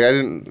I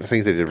didn't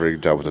think they did a very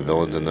good job with the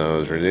villains in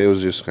those. It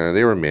was just kind of,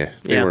 they were meh.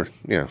 They were.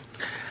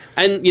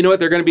 And you know what?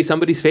 They're going to be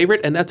somebody's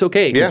favorite, and that's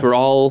okay. Because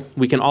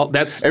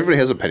everybody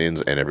has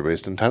opinions, and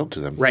everybody's entitled to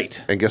them.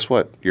 Right. And guess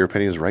what? Your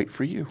opinion is right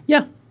for you.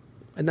 Yeah.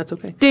 And that's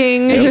okay.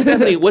 Ding. Hey,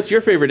 Stephanie, what's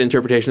your favorite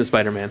interpretation of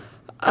Spider-Man?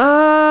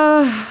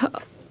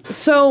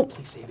 So.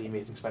 Please say the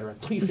Amazing Spider-Man.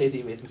 Please say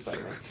the Amazing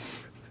Spider-Man.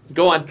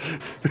 Go on.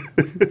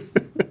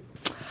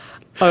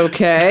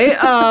 Okay.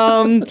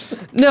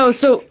 No.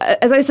 So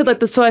as I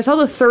said, so I saw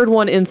the third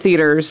one in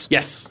theaters.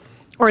 Yes.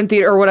 Or in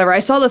theater or whatever. I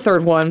saw the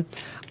third one.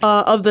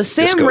 Of the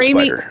Sam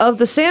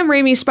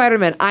Raimi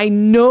Spider-Man. I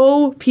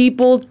know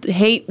people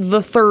hate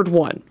the third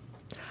one.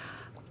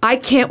 I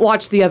can't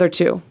watch the other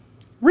two.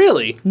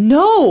 Really?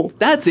 No.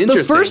 That's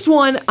interesting. The first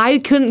one, I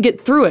couldn't get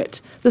through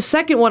it. The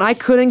second one, I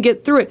couldn't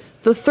get through it.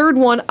 The third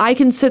one, I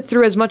can sit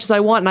through as much as I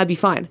want and I'd be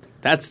fine.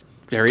 That's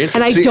very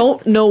interesting. And I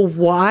don't know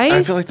why.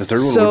 I feel like the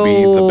third one would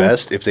be the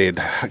best if they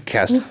had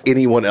cast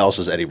anyone else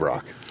as Eddie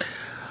Brock.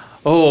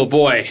 Oh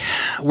boy,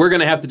 we're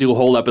gonna have to do a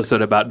whole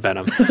episode about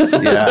Venom.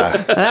 Yeah,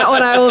 that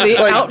one I will be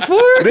out for.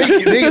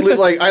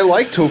 I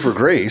like Topher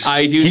Grace.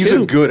 I do. He's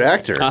a good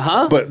actor.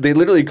 But they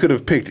literally could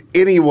have picked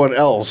anyone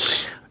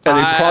else, and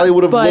they probably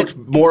would have looked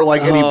more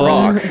like Eddie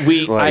Brock.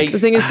 The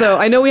thing is, though,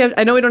 I know we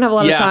don't have a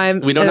lot of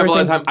time. We don't have a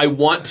lot of time. I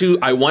want to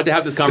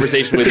have this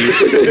conversation with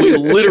you. We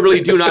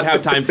literally do not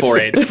have time for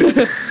it.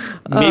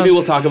 Maybe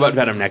we'll talk about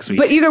Venom next week.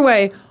 But either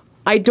way,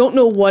 I don't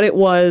know what it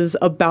was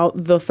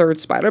about the third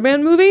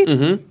Spider-Man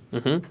movie.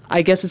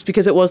 I guess it's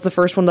because it was the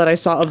first one that I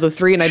saw of the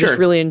three, and I just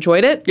really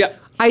enjoyed it. Yeah.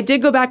 I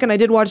did go back and I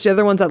did watch the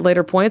other ones at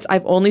later points.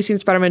 I've only seen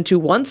Spider-Man 2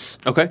 once.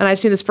 Okay. And I've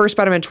seen this first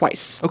Spider-Man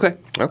twice. Okay.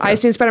 I've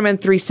seen Spider-Man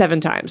 3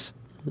 7 times.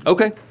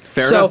 Okay.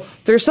 Fair enough. So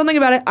there's something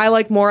about it I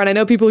like more, and I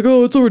know people are like,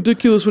 oh, it's so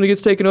ridiculous when he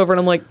gets taken over, and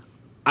I'm like,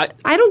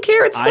 I don't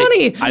care. It's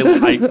funny. I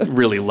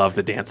really love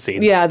the dance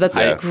scene. Yeah, that's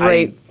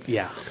great.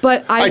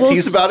 But I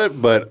tease about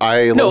it, but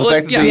I love the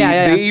fact that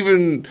they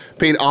even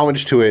paid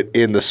homage to it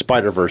in the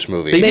Spider-Verse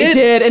movie. They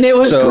did, and it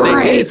was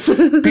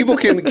great. People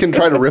can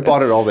try to rip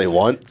on it all they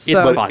want. It's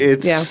fun.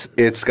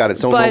 It's got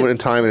its own moment in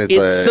time, and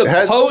it's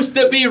supposed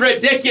to be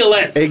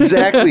ridiculous.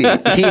 Exactly.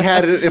 He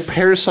had a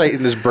parasite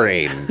in his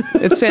brain.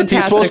 It's fantastic.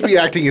 He's supposed to be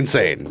acting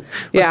insane.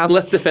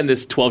 Let's defend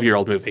this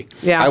 12-year-old movie.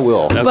 Yeah, I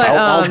will. Okay. But,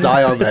 I'll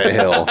die on that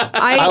hill.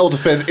 I'll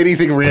defend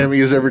anything Raimi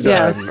has ever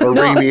done, or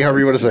Raimi, however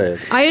you want to say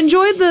it. I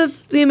enjoyed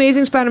the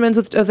Amazing Spider-Mans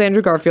with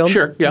Andrew Garfield.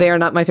 Sure, yeah. They are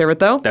not my favorite,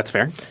 though. That's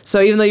fair.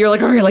 So even though you're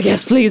like,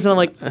 yes, please, and I'm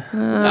like, oh,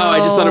 I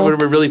just thought it would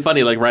be really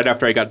funny, like right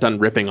after I got done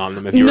ripping on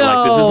them, if you were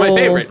like, this is my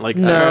favorite. Like,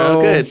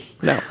 no, good.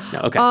 No.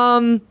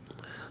 Okay.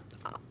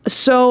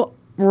 So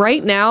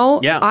right now,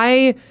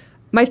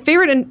 my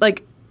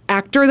favorite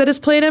actor that has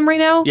played him right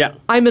now,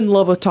 I'm in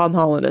love with Tom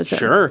Holland as him.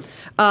 Sure.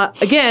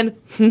 Again,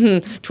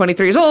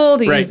 23 years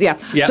old. He's,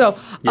 So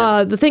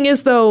the thing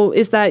is, though,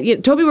 is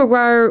that Tobey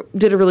Maguire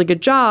did a really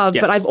good job,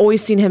 but I've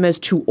always seen him as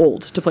too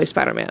old to play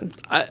Spider-Man.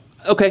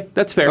 Okay,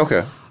 that's fair.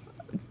 Okay.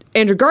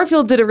 Andrew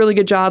Garfield did a really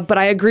good job, but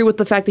I agree with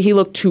the fact that he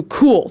looked too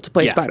cool to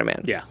play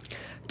Spider-Man. Yeah.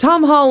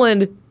 Tom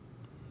Holland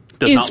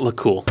does not look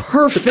cool.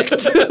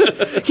 Perfect.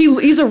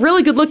 He's a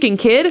really good-looking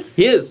kid.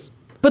 He is.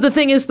 But the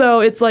thing is, though,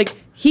 it's like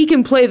he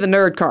can play the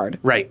nerd card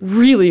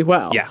really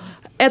well. Yeah.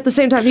 At the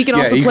same time, he can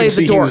also play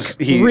the dork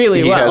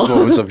really well. He has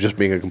moments of just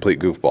being a complete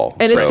goofball.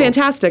 And it's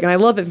fantastic, and I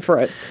love him for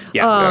it.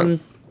 Yeah.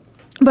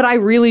 But I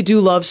really do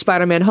love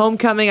Spider-Man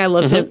Homecoming. I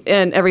love him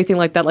and everything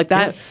like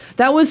that.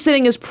 That was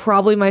sitting as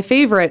probably my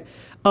favorite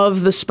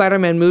of the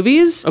Spider-Man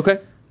movies. Okay.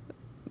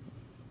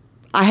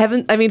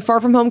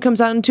 Far From Home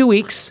comes out in 2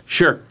 weeks.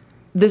 Sure.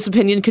 This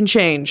opinion can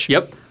change.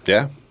 Yep.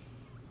 Yeah.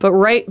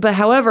 But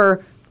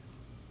however,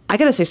 I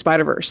gotta say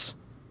Spider-Verse.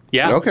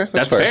 Yeah. Okay.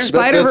 That's fair.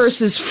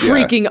 Spider-Verse is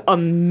freaking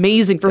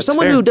amazing. For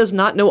someone who does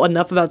not know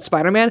enough about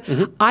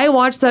Spider-Man, I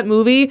watched that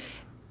movie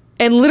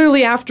and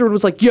literally afterward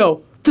was like,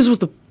 yo, this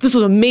was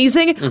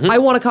amazing. I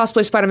want to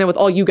cosplay Spider-Man with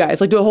all you guys.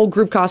 Like do a whole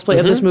group cosplay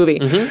of this movie.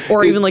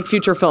 Or even like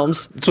future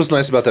films. That's what's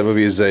nice about that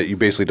movie is that you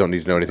basically don't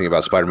need to know anything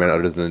about Spider-Man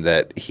other than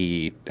that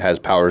he has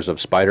powers of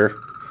spider.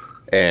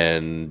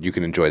 And you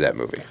can enjoy that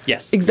movie.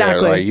 Yes.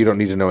 Exactly. You don't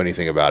need to know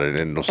anything about it,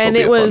 and it'll still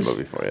be a fun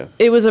movie for you.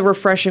 It was a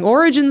refreshing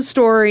origin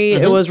story.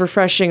 It was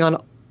refreshing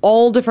on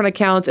all different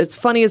accounts. It's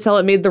funny as hell.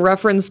 It made the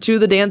reference to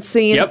the dance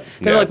scene. Yep.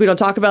 They're like, we don't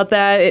talk about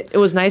that. It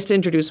was nice to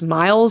introduce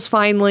Miles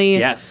finally.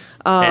 Yes.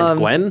 And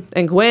Gwen.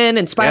 And Gwen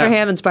and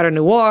Spider-Ham and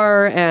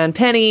Spider-Noir and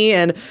Penny.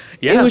 And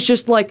it was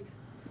just like,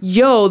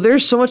 yo,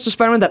 there's so much to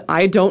Spider-Man that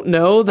I don't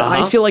know that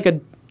I feel like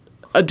a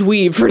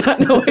dweeb for not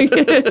knowing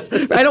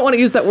it. I don't want to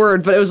use that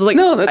word, but it was like,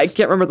 I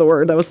can't remember the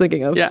word I was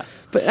thinking of. Yeah.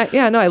 But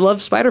I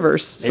love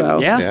Spider-Verse. So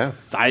Yeah.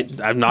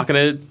 I'm not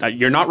going to,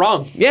 you're not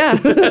wrong. Yeah.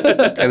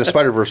 And the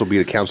Spider-Verse will be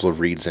a council of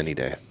reeds any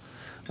day.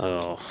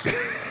 Oh.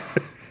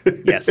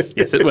 Yes,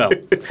 it will.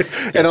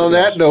 And on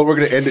that note, we're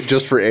going to end it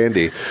just for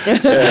Andy.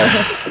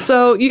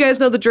 So you guys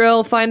know the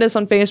drill. Find us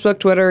on Facebook,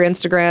 Twitter,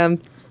 Instagram.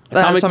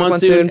 Atomic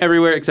Monsoon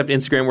everywhere except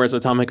Instagram, where it's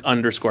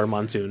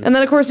atomic_monsoon. And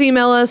then, of course,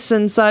 email us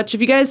and such.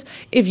 If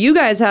you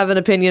guys have an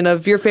opinion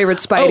of your favorite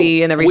Spidey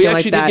and everything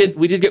like that.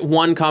 We did get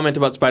one comment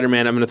about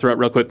Spider-Man. I'm going to throw it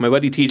real quick. My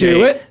buddy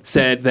TJ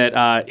said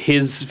that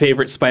his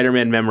favorite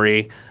Spider-Man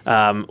memory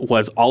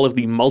was all of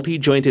the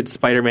multi-jointed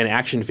Spider-Man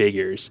action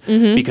figures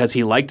because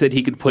he liked that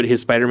he could put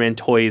his Spider-Man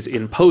toys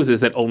in poses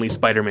that only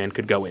Spider-Man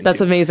could go into.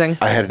 That's amazing.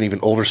 I had an even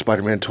older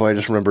Spider-Man toy. I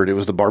just remembered it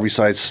was the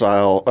Barbie-sized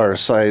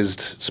sized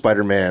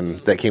Spider-Man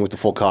that came with the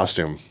full costume.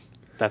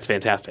 That's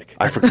fantastic.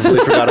 I completely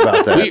forgot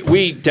about that.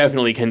 We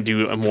definitely can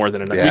do more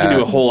than enough. We can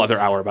do a whole other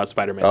hour about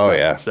Spider-Man stuff.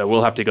 Yeah. So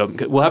we'll have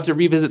to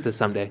revisit this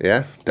someday.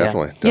 Yeah,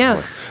 definitely.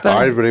 Yeah. All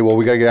right, everybody. Well,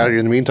 we got to get out of here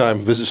in the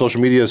meantime. Visit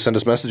social media, send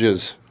us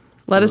messages.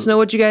 Let us know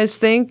what you guys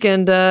think,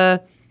 and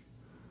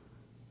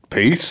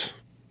Peace.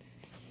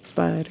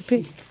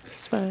 Spider-Pig.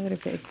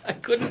 I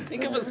couldn't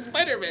think of a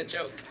Spider-Man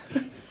joke.